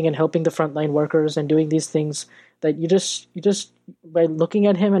sweeping and helping the frontline workers and doing these things that you just by looking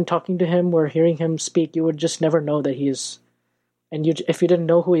at him and talking to him or hearing him speak, you would just never know that he's. And if you didn't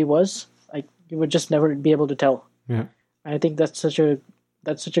know who he was, like, you would just never be able to tell. Yeah, and I think that's such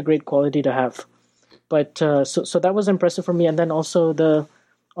a great quality to have. But so that was impressive for me, and then also the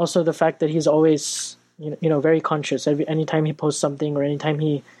fact that he's always very conscious. Anytime he posts something or anytime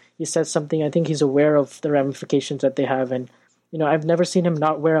he says something, I think he's aware of the ramifications that they have. And I've never seen him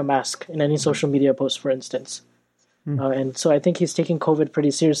not wear a mask in any social media post, for instance. And so I think he's taking COVID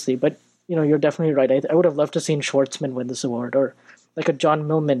pretty seriously. But you're definitely right. I would have loved to seen Schwartzman win this award, or like a John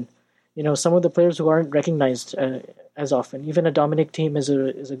Millman. Some of the players who aren't recognized as often. Even a Dominic Thiem is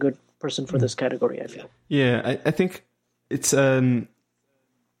a good person for this category, I feel. Yeah, I think it's something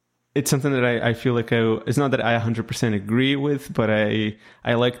that I feel like it's not that I 100% agree with, but I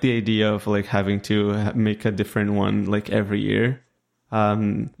like the idea of like having to make a different one like every year,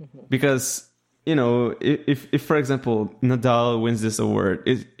 because if for example Nadal wins this award,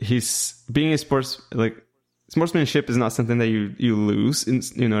 he's being a sportsmanship is not something that you lose.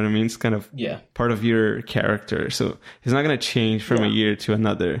 You know what I mean? It's kind of part of your character. So he's not going to change from a year to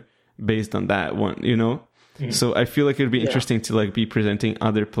another based on that one. Mm-hmm. So I feel like it'd be interesting to like be presenting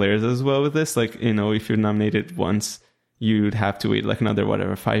other players as well with this. Like, if you're nominated once, you'd have to wait like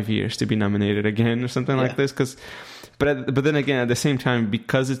another 5 years to be nominated again or something like this. But then again, at the same time,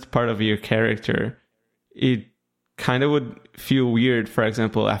 because it's part of your character, it kind of would feel weird, for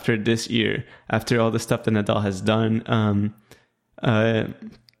example, after this year, after all the stuff that Nadal has done,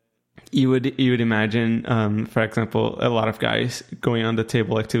 you would imagine, for example, a lot of guys going on the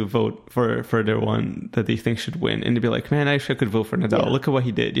table like to vote for their one that they think should win, and to be like, man, I wish I could vote for Nadal. Look at what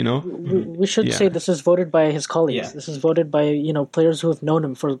he did, We should say this is voted by his colleagues. Yeah. This is voted by players who have known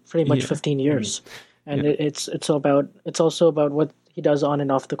him for pretty much 15 years, and it's also about what he does on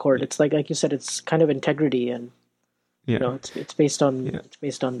and off the court. It's like you said, it's kind of integrity, and it's based on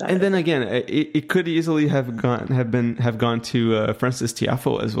that. And then again, it could easily have gone to Frances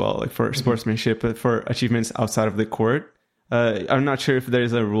Tiafoe as well, like for sportsmanship, but for achievements outside of the court. I'm not sure if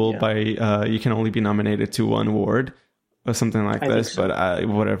there's a rule by you can only be nominated to one award or something like this, so. But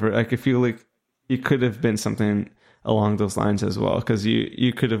whatever. Like, I feel like it could have been something along those lines as well, because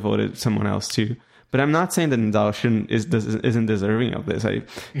you could have voted someone else too. But I'm not saying that Nadal isn't deserving of this. I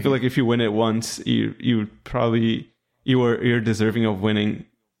feel like if you win it once, you're deserving of winning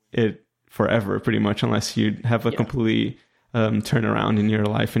it forever, pretty much, unless you have a completely turnaround in your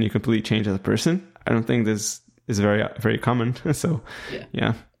life and you completely change as a person. I don't think this is very, very common. So,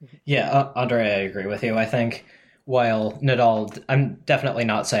 yeah. Yeah, Andre, I agree with you. I think while Nadal, I'm definitely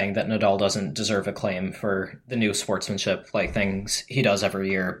not saying that Nadal doesn't deserve acclaim for the new sportsmanship like things he does every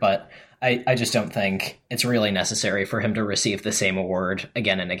year, but I just don't think it's really necessary for him to receive the same award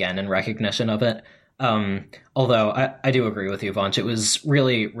again and again in recognition of it. Although I do agree with you, Vanch. It was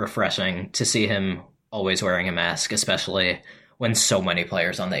really refreshing to see him always wearing a mask, especially when so many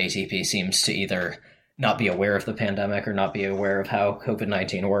players on the ATP seems to either not be aware of the pandemic or not be aware of how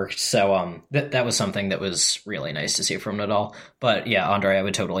COVID-19 worked. So that was something that was really nice to see from Nadal. But yeah, Andre, I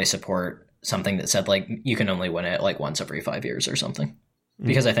would totally support something that said, like, you can only win it like once every 5 years or something.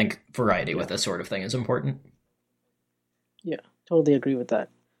 Because I think variety with this sort of thing is important. Yeah, totally agree with that.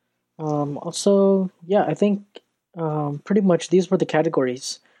 Also, yeah, I think pretty much these were the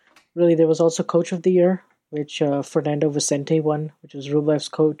categories. Really, there was also Coach of the Year, which Fernando Vicente won, which was Rublev's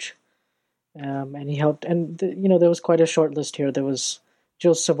coach. And he helped. And, there was quite a short list here. There was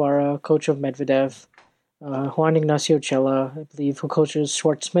Jill Savara, coach of Medvedev, Juan Ignacio Chela, I believe, who coaches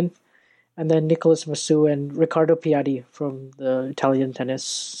Schwartzman, and then Nicolas Massou and Riccardo Piatti from the Italian Tennis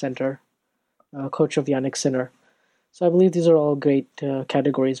Center, coach of Yannick Sinner. So I believe these are all great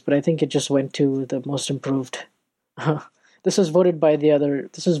categories, but I think it just went to the most improved. This is voted by all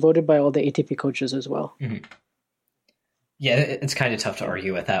the ATP coaches as well. Mm-hmm. Yeah, it's kind of tough to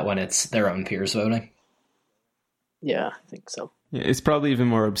argue with that when it's their own peers voting. Yeah, I think so. Yeah, it's probably even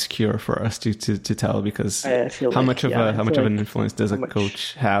more obscure for us to tell, because how much of an influence does a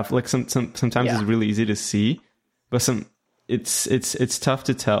coach have? Like sometimes it's really easy to see, but it's tough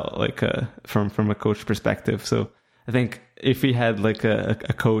to tell, like from a coach perspective. So I think if we had like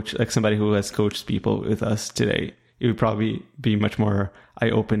a coach, like somebody who has coached people with us today, it would probably be much more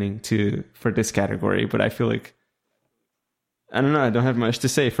eye-opening for this category. But I feel like, I don't know, I don't have much to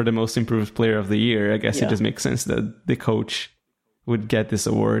say for the most improved player of the year. I guess it just makes sense that the coach would get this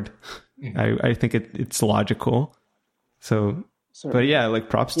award. Mm-hmm. I think it's logical. So, but yeah, like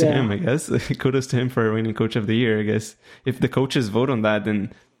props to him, I guess. Kudos to him for winning Coach of the Year. I guess if the coaches vote on that,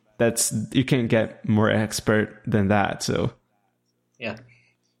 then you can't get more expert than that. So, yeah.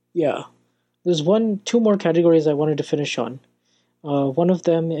 There's two more categories I wanted to finish on. One of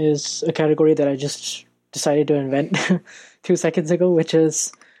them is a category that I just decided to invent 2 seconds ago, which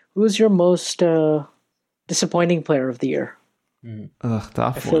is, who's your most disappointing player of the year?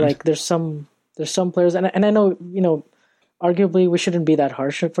 I feel like there's some players, and I know, arguably we shouldn't be that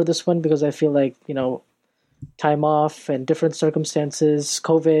harsh for this one, because I feel like, time off and different circumstances,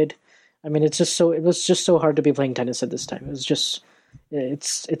 COVID. I mean, it was just so hard to be playing tennis at this time. It was just,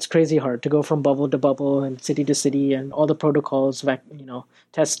 it's crazy hard to go from bubble to bubble and city to city, and all the protocols,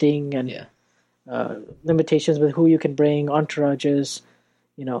 testing and limitations with who you can bring, entourages,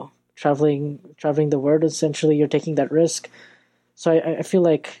 traveling the world. Essentially, you're taking that risk. So I feel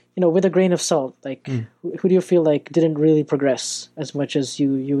like, with a grain of salt, like who do you feel like didn't really progress as much as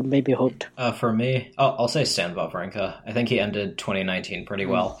you maybe hoped? For me, I'll say Stan Wawrinka. I think he ended 2019 pretty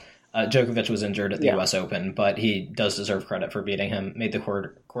well. Djokovic was injured at the US Open, but he does deserve credit for beating him. Made the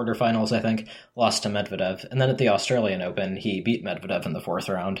quarterfinals, I think, lost to Medvedev. And then at the Australian Open, he beat Medvedev in the fourth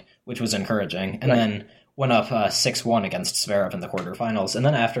round, which was encouraging. And then went up 6-1 against Zverev in the quarterfinals. And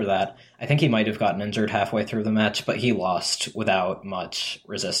then after that, I think he might have gotten injured halfway through the match, but he lost without much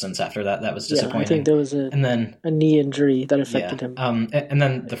resistance after that. That was disappointing. I think there was a knee injury that affected him. And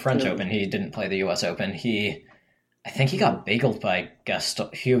then the French Open, he didn't play the US Open. I think he got bageled by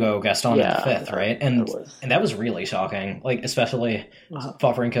Hugo Gaston in the fifth, right? And that was really shocking. Like, especially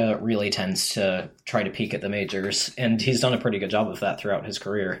Wawrinka really tends to try to peak at the majors, and he's done a pretty good job of that throughout his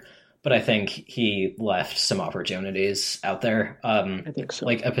career. But I think he left some opportunities out there. I think so.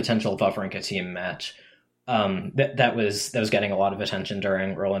 Like a potential Wawrinka team match. That was getting a lot of attention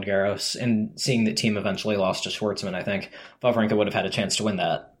during Roland Garros, and seeing the team eventually lost to Schwartzman, I think Wawrinka would have had a chance to win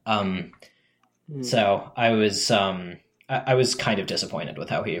that. So I was kind of disappointed with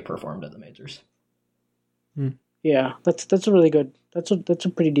how he performed at the majors. Yeah, that's a really good. That's a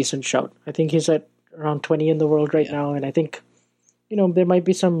pretty decent shout. I think he's at around 20 in the world right now, and I think, there might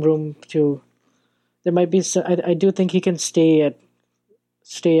be some room to. There might be. I do think he can stay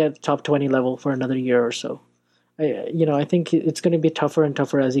at top 20 level for another year or so. I think it's going to be tougher and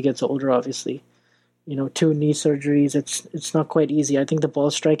tougher as he gets older. Obviously, 2 knee surgeries. It's not quite easy. I think the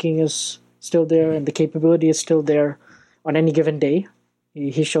ball striking is still there, and the capability is still there on any given day.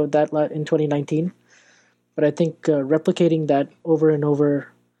 He showed that in 2019. But I think replicating that over and over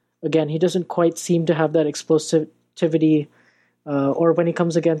again, he doesn't quite seem to have that explosivity. Or when he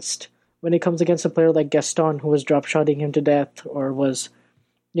comes against a player like Gaston, who was drop shotting him to death, or was,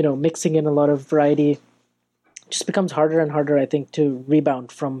 mixing in a lot of variety, it just becomes harder and harder, I think, to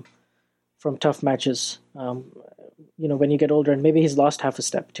rebound from from tough matches. When you get older, and maybe he's lost half a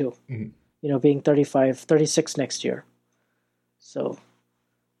step too. Being 35, 36 next year. So,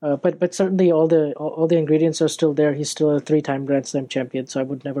 but certainly all the ingredients are still there. He's still a 3-time Grand Slam champion, so I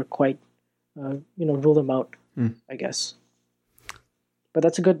would never quite, rule him out. I guess. But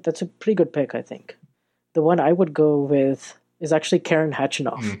that's a pretty good pick, I think. The one I would go with is actually Karen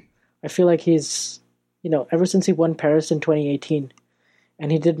Khachanov. I feel like he's, ever since he won Paris in 2018,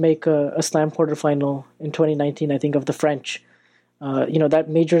 and he did make a slam quarterfinal in 2019, I think, of the French. That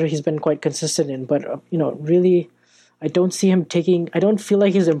major he's been quite consistent in, but, really, I don't feel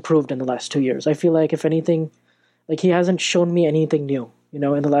like he's improved in the last 2 years. I feel like, if anything, like he hasn't shown me anything new, in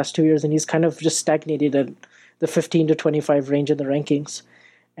the last 2 years, and he's kind of just stagnated at the 15 to 25 range in the rankings,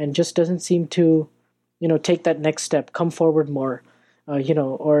 and just doesn't seem to, take that next step, come forward more, or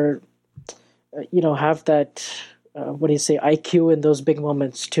have that, IQ in those big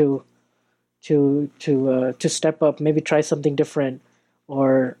moments to step up, maybe try something different,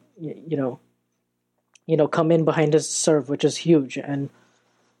 or come in behind his serve, which is huge, and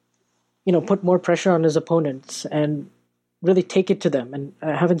put more pressure on his opponents and really take it to them. And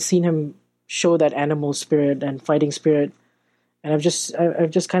I haven't seen him show that animal spirit and fighting spirit, and I've just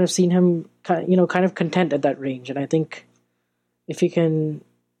kind of seen him kind of content at that range. And I think if he can,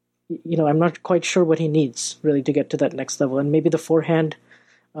 I'm not quite sure what he needs really to get to that next level. And maybe the forehand,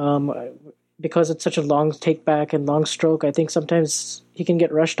 because it's such a long take back and long stroke, I think sometimes he can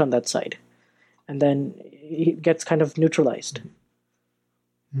get rushed on that side, and then he gets kind of neutralized.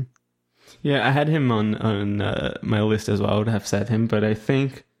 Yeah, I had him on my list as well. I would have said him, but I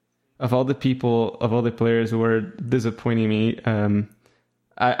think of all the players who were disappointing me,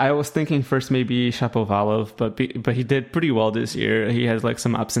 I was thinking first maybe Shapovalov, but he did pretty well this year. He has like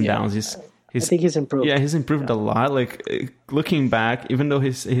some ups and downs. I think he's improved. Yeah, he's improved a lot. Like looking back, even though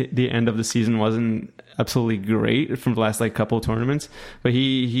the end of the season wasn't absolutely great from the last couple of tournaments, but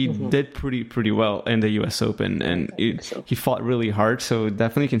he did pretty well in the U.S. Open, and he fought really hard. So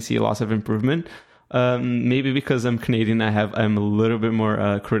definitely can see a lot of improvement. Maybe because I'm Canadian, I'm a little bit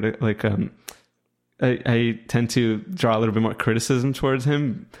more critical. I tend to draw a little bit more criticism towards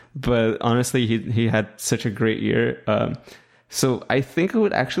him, but honestly, he had such a great year. So I think I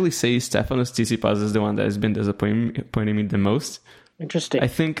would actually say Stefanos Tsitsipas is the one that has been disappointing me the most. Interesting. I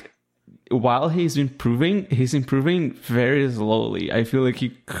think while he's improving very slowly. I feel like he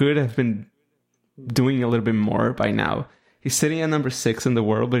could have been doing a little bit more by now. He's sitting at number 6 in the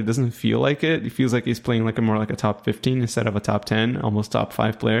world, but it doesn't feel like it. It feels like he's playing more like a top 15 instead of a top 10, almost top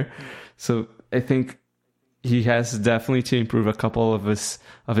 5 player. So I think he has definitely to improve a couple of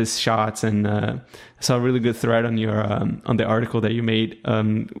his shots, and I saw a really good thread on your on the article that you made.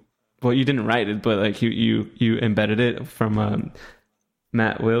 Well, you didn't write it, but you embedded it from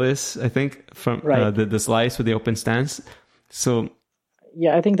Matt Willis, I think, from the slice with the open stance. So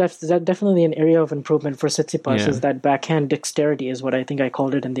yeah, I think that's definitely an area of improvement for Tsitsipas. Is that backhand dexterity is what I think I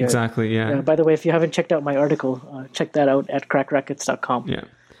called it in the exactly. Yeah. By the way, if you haven't checked out my article, check that out at crackrackets.com. Yeah.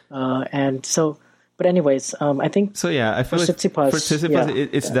 And so. But anyways, I think so. Yeah, I feel like Tsitsipas, for Tsitsipas,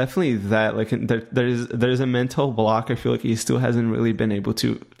 it's definitely that. Like there's a mental block. I feel like he still hasn't really been able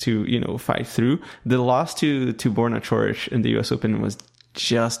to fight through. The loss to Borna Coric in the U.S. Open was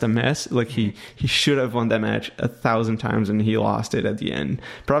just a mess. Like he should have won that match 1,000 times, and he lost it at the end.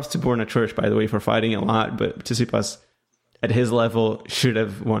 Props to Borna Coric, by the way, for fighting a lot. But Tsitsipas, at his level, should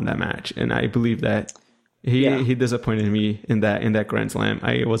have won that match, and I believe that he disappointed me in that Grand Slam.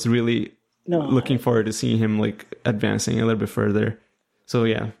 I was really looking forward to seeing him advancing a little bit further. So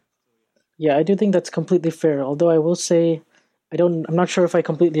yeah, I do think that's completely fair. Although I will say, I'm not sure if I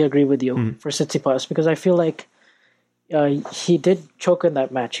completely agree with you for Tsitsipas, because I feel like he did choke in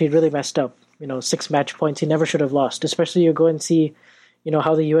that match. He really messed up. 6 match points. He never should have lost. Especially you go and see,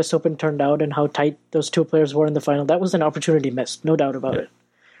 how the U.S. Open turned out and how tight those two players were in the final. That was an opportunity missed, no doubt about it.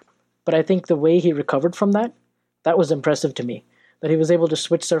 But I think the way he recovered from that was impressive to me. That he was able to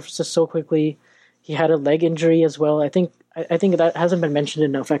switch surfaces so quickly. He had a leg injury as well. I think that hasn't been mentioned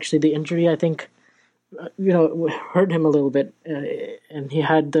enough. Actually, the injury I think hurt him a little bit, and he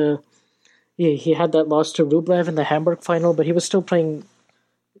had that loss to Rublev in the Hamburg final, but he was still playing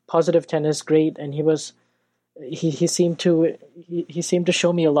positive tennis, great, and he seemed to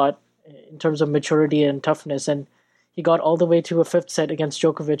show me a lot in terms of maturity and toughness, and he got all the way to a 5th set against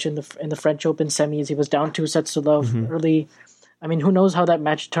Djokovic in the French Open semis. He was down 2-0 early. I mean, who knows how that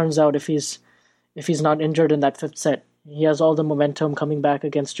match turns out if he's not injured in that 5th set. He has all the momentum coming back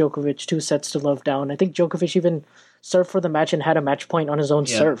against Djokovic, 2-0 down. I think Djokovic even served for the match and had a match point on his own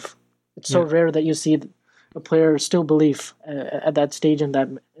serve. It's so rare that you see a player still believe at that stage in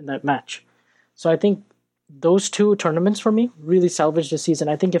that match. So I think those two tournaments for me really salvaged the season.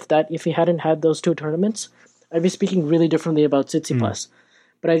 I think if he hadn't had those two tournaments, I'd be speaking really differently about Tsitsipas.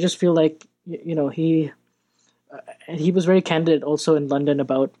 But I just feel like he was very candid also in London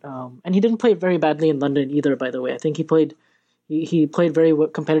about, and he didn't play very badly in London either. By the way, I think he played very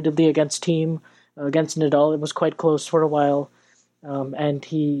competitively against Thiem, against Nadal. It was quite close for a while, and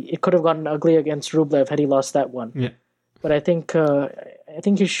it could have gotten ugly against Rublev had he lost that one. Yeah. But I think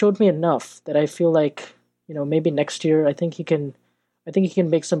he showed me enough that I feel like maybe next year I think he can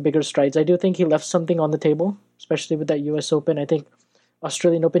make some bigger strides. I do think he left something on the table, especially with that U.S. Open. I think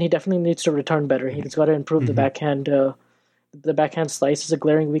Australian Open, he definitely needs to return better. He's got to improve the backhand. The backhand slice is a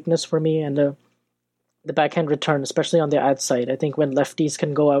glaring weakness for me, and the backhand return, especially on the ad side. I think when lefties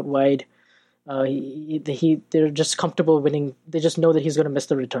can go out wide, they're just comfortable winning. They just know that he's going to miss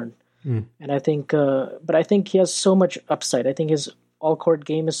the return. And I think, but I think he has so much upside. I think his all-court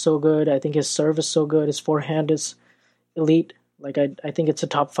game is so good. I think his serve is so good. His forehand is elite. Like I think it's a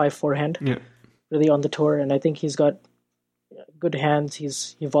top 5 forehand, really on the tour. And I think he's got good hands.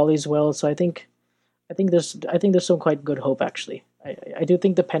 He volleys well. So I think there's some quite good hope actually. I do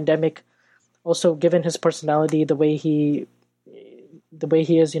think the pandemic, also given his personality, the way he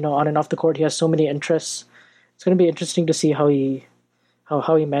is, on and off the court, he has so many interests. It's going to be interesting to see how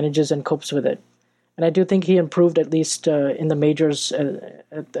he manages and copes with it. And I do think he improved at least in the majors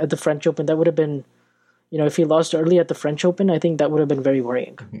at the French Open. That would have been, if he lost early at the French Open, I think that would have been very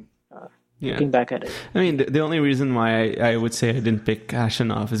worrying. Looking back at it. I mean, the only reason why I would say I didn't pick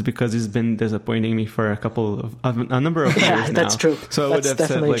Khachanov is because he's been disappointing me for a number of years now. That's true. So I would have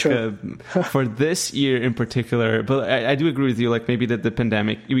said for this year in particular, but I do agree with you, like maybe that the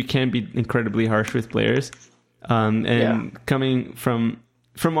pandemic, we can be incredibly harsh with players. Coming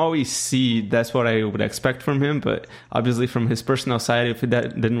from all we see, that's what I would expect from him. But obviously, from his personal side, if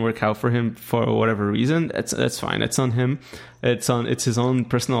that didn't work out for him for whatever reason, that's fine. It's on him. It's his own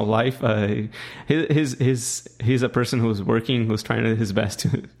personal life. He's a person who's working, who's trying his best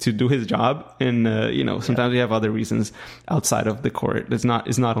to do his job. And sometimes we have other reasons outside of the court. It's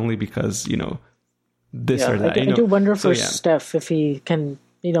not only because this or that. I do wonder for Steph if he can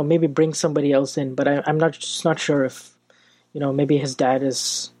maybe bring somebody else in. But I'm not sure if. Maybe his dad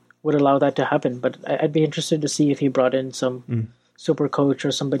would allow that to happen, but I'd be interested to see if he brought in some super coach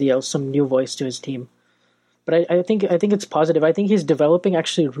or somebody else, some new voice to his team. But I think it's positive. I think he's developing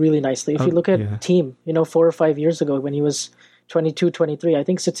actually really nicely. If you look at Thiem, 4 or 5 years ago when he was 22, 23, I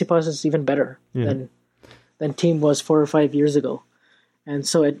think Tsitsipas is even better than Thiem was 4 or 5 years ago. And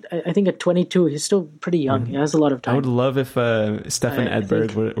so I think at 22, he's still pretty young. He has a lot of time. I would love if Stefan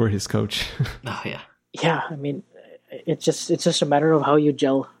Edberg were his coach. Oh, yeah. Yeah, I mean, it's just a matter of how you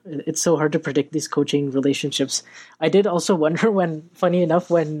gel. It's so hard to predict these coaching relationships. I did also wonder funny enough,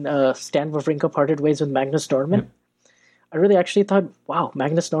 when Stan Wawrinka parted ways with Magnus Norman, I really actually thought, wow,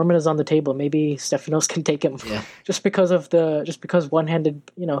 Magnus Norman is on the table. Maybe Stefanos can take him, just because one-handed.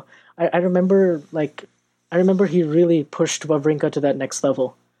 I remember he really pushed Wawrinka to that next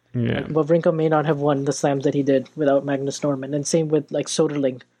level. Yeah. Wawrinka may not have won the slams that he did without Magnus Norman, and same with like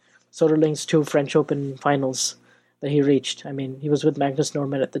Soderling. Soderling's 2 French Open finals that he reached. I mean, he was with Magnus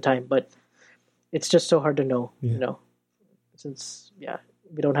Norman at the time, but it's just so hard to know, since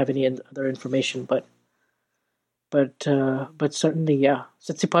we don't have any other information. But certainly,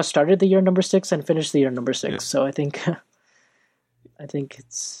 Tsitsipas started the year number 6 and finished the year number 6. Yeah. So I think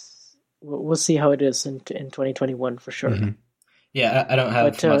we'll see how it is in 2021 for sure. Mm-hmm. Yeah, I don't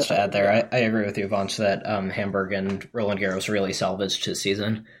have much to add there. I agree with you, Vanch, that Hamburg and Roland Garros really salvaged his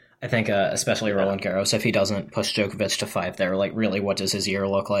season. I think especially Roland Garros, if he doesn't push Djokovic to 5 there, like really what does his year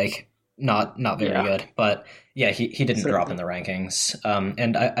look like? Not very good. But yeah, he didn't drop in the rankings.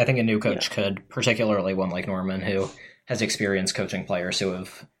 And I think a new coach could, particularly one like Norman, who has experienced coaching players who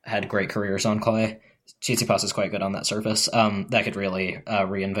have had great careers on clay. Tsitsipas is quite good on that surface. That could really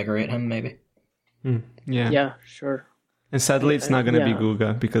reinvigorate him, maybe. Yeah, sure. And sadly, it's not going to be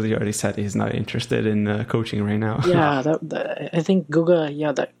Guga, because he already said he's not interested in coaching right now. Yeah, I think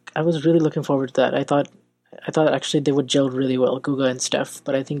Guga. I was really looking forward to that. I thought actually they would gel really well, Guga and Steph.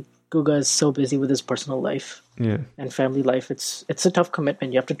 But I think Guga is so busy with his personal life and family life. It's a tough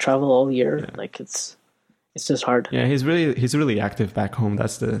commitment. You have to travel all year. Yeah. Like it's just hard. Yeah, he's really active back home.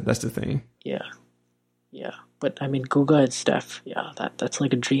 That's the thing. Yeah. But I mean, Guga and Steph. Yeah, that's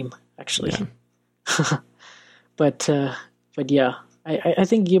like a dream actually. Yeah. But yeah, I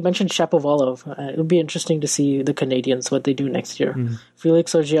think you mentioned Shapovalov. It'll be interesting to see the Canadians, what they do next year.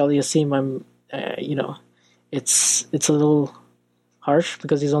 Felix Auger-Aliassime, it's a little harsh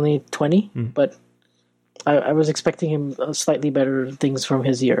because he's only 20, but I was expecting him slightly better things from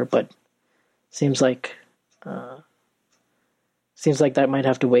his year. But seems like that might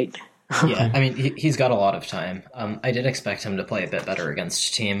have to wait. Yeah, I mean, he's got a lot of time. I did expect him to play a bit better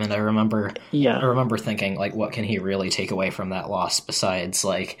against Team, and I remember thinking, like, what can he really take away from that loss besides,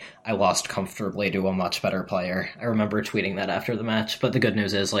 like, I lost comfortably to a much better player. I remember tweeting that after the match, but the good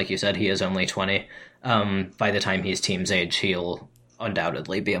news is, like you said, he is only 20. By the time he's Team's age, he'll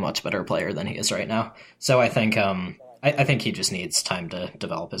undoubtedly be a much better player than he is right now. So I think I think he just needs time to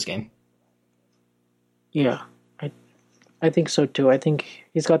develop his game. Yeah, I think so too. I think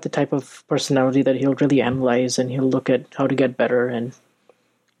he's got the type of personality that he'll really analyze and he'll look at how to get better. And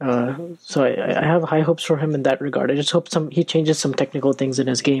so I have high hopes for him in that regard. I just hope he changes some technical things in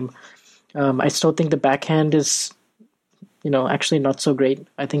his game. I still think the backhand is, actually not so great.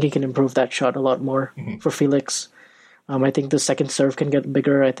 I think he can improve that shot a lot more for Felix. I think the second serve can get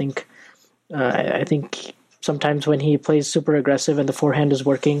bigger. I think sometimes when he plays super aggressive and the forehand is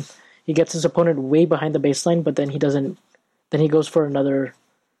working, he gets his opponent way behind the baseline, but then he doesn't. Then he goes for another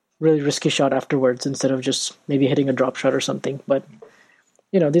really risky shot afterwards instead of just maybe hitting a drop shot or something. But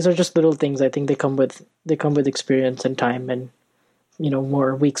these are just little things. I think they come with experience and time and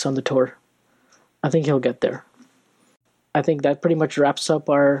more weeks on the tour. I think he'll get there. I think that pretty much wraps up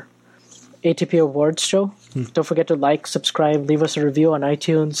our ATP Awards show. Don't forget to like, subscribe, leave us a review on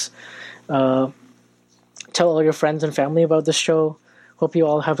iTunes. Tell all your friends and family about the show. Hope you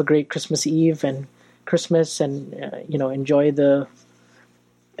all have a great Christmas Eve and Christmas, and enjoy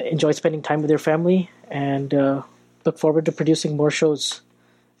spending time with your family, and look forward to producing more shows.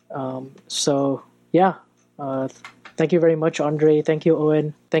 Thank you very much, Andre. Thank you,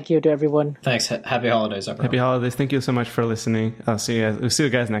 Owen. Thank you to everyone. Thanks. Happy holidays, everyone. Happy holidays. Thank you so much for listening. We'll see you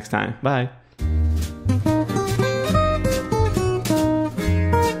guys next time. Bye.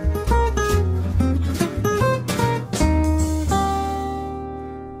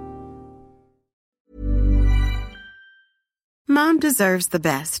 Mom deserves the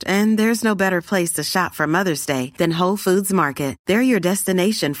best, and there's no better place to shop for Mother's Day than Whole Foods Market. They're your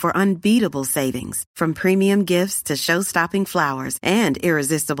destination for unbeatable savings, from premium gifts to show-stopping flowers and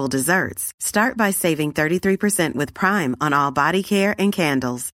irresistible desserts. Start by saving 33% with Prime on all body care and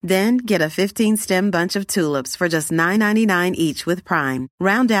candles. Then get a 15-stem bunch of tulips for just $9.99 each with Prime.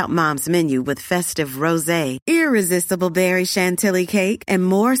 Round out Mom's menu with festive rosé, irresistible berry chantilly cake, and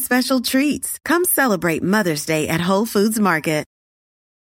more special treats. Come celebrate Mother's Day at Whole Foods Market.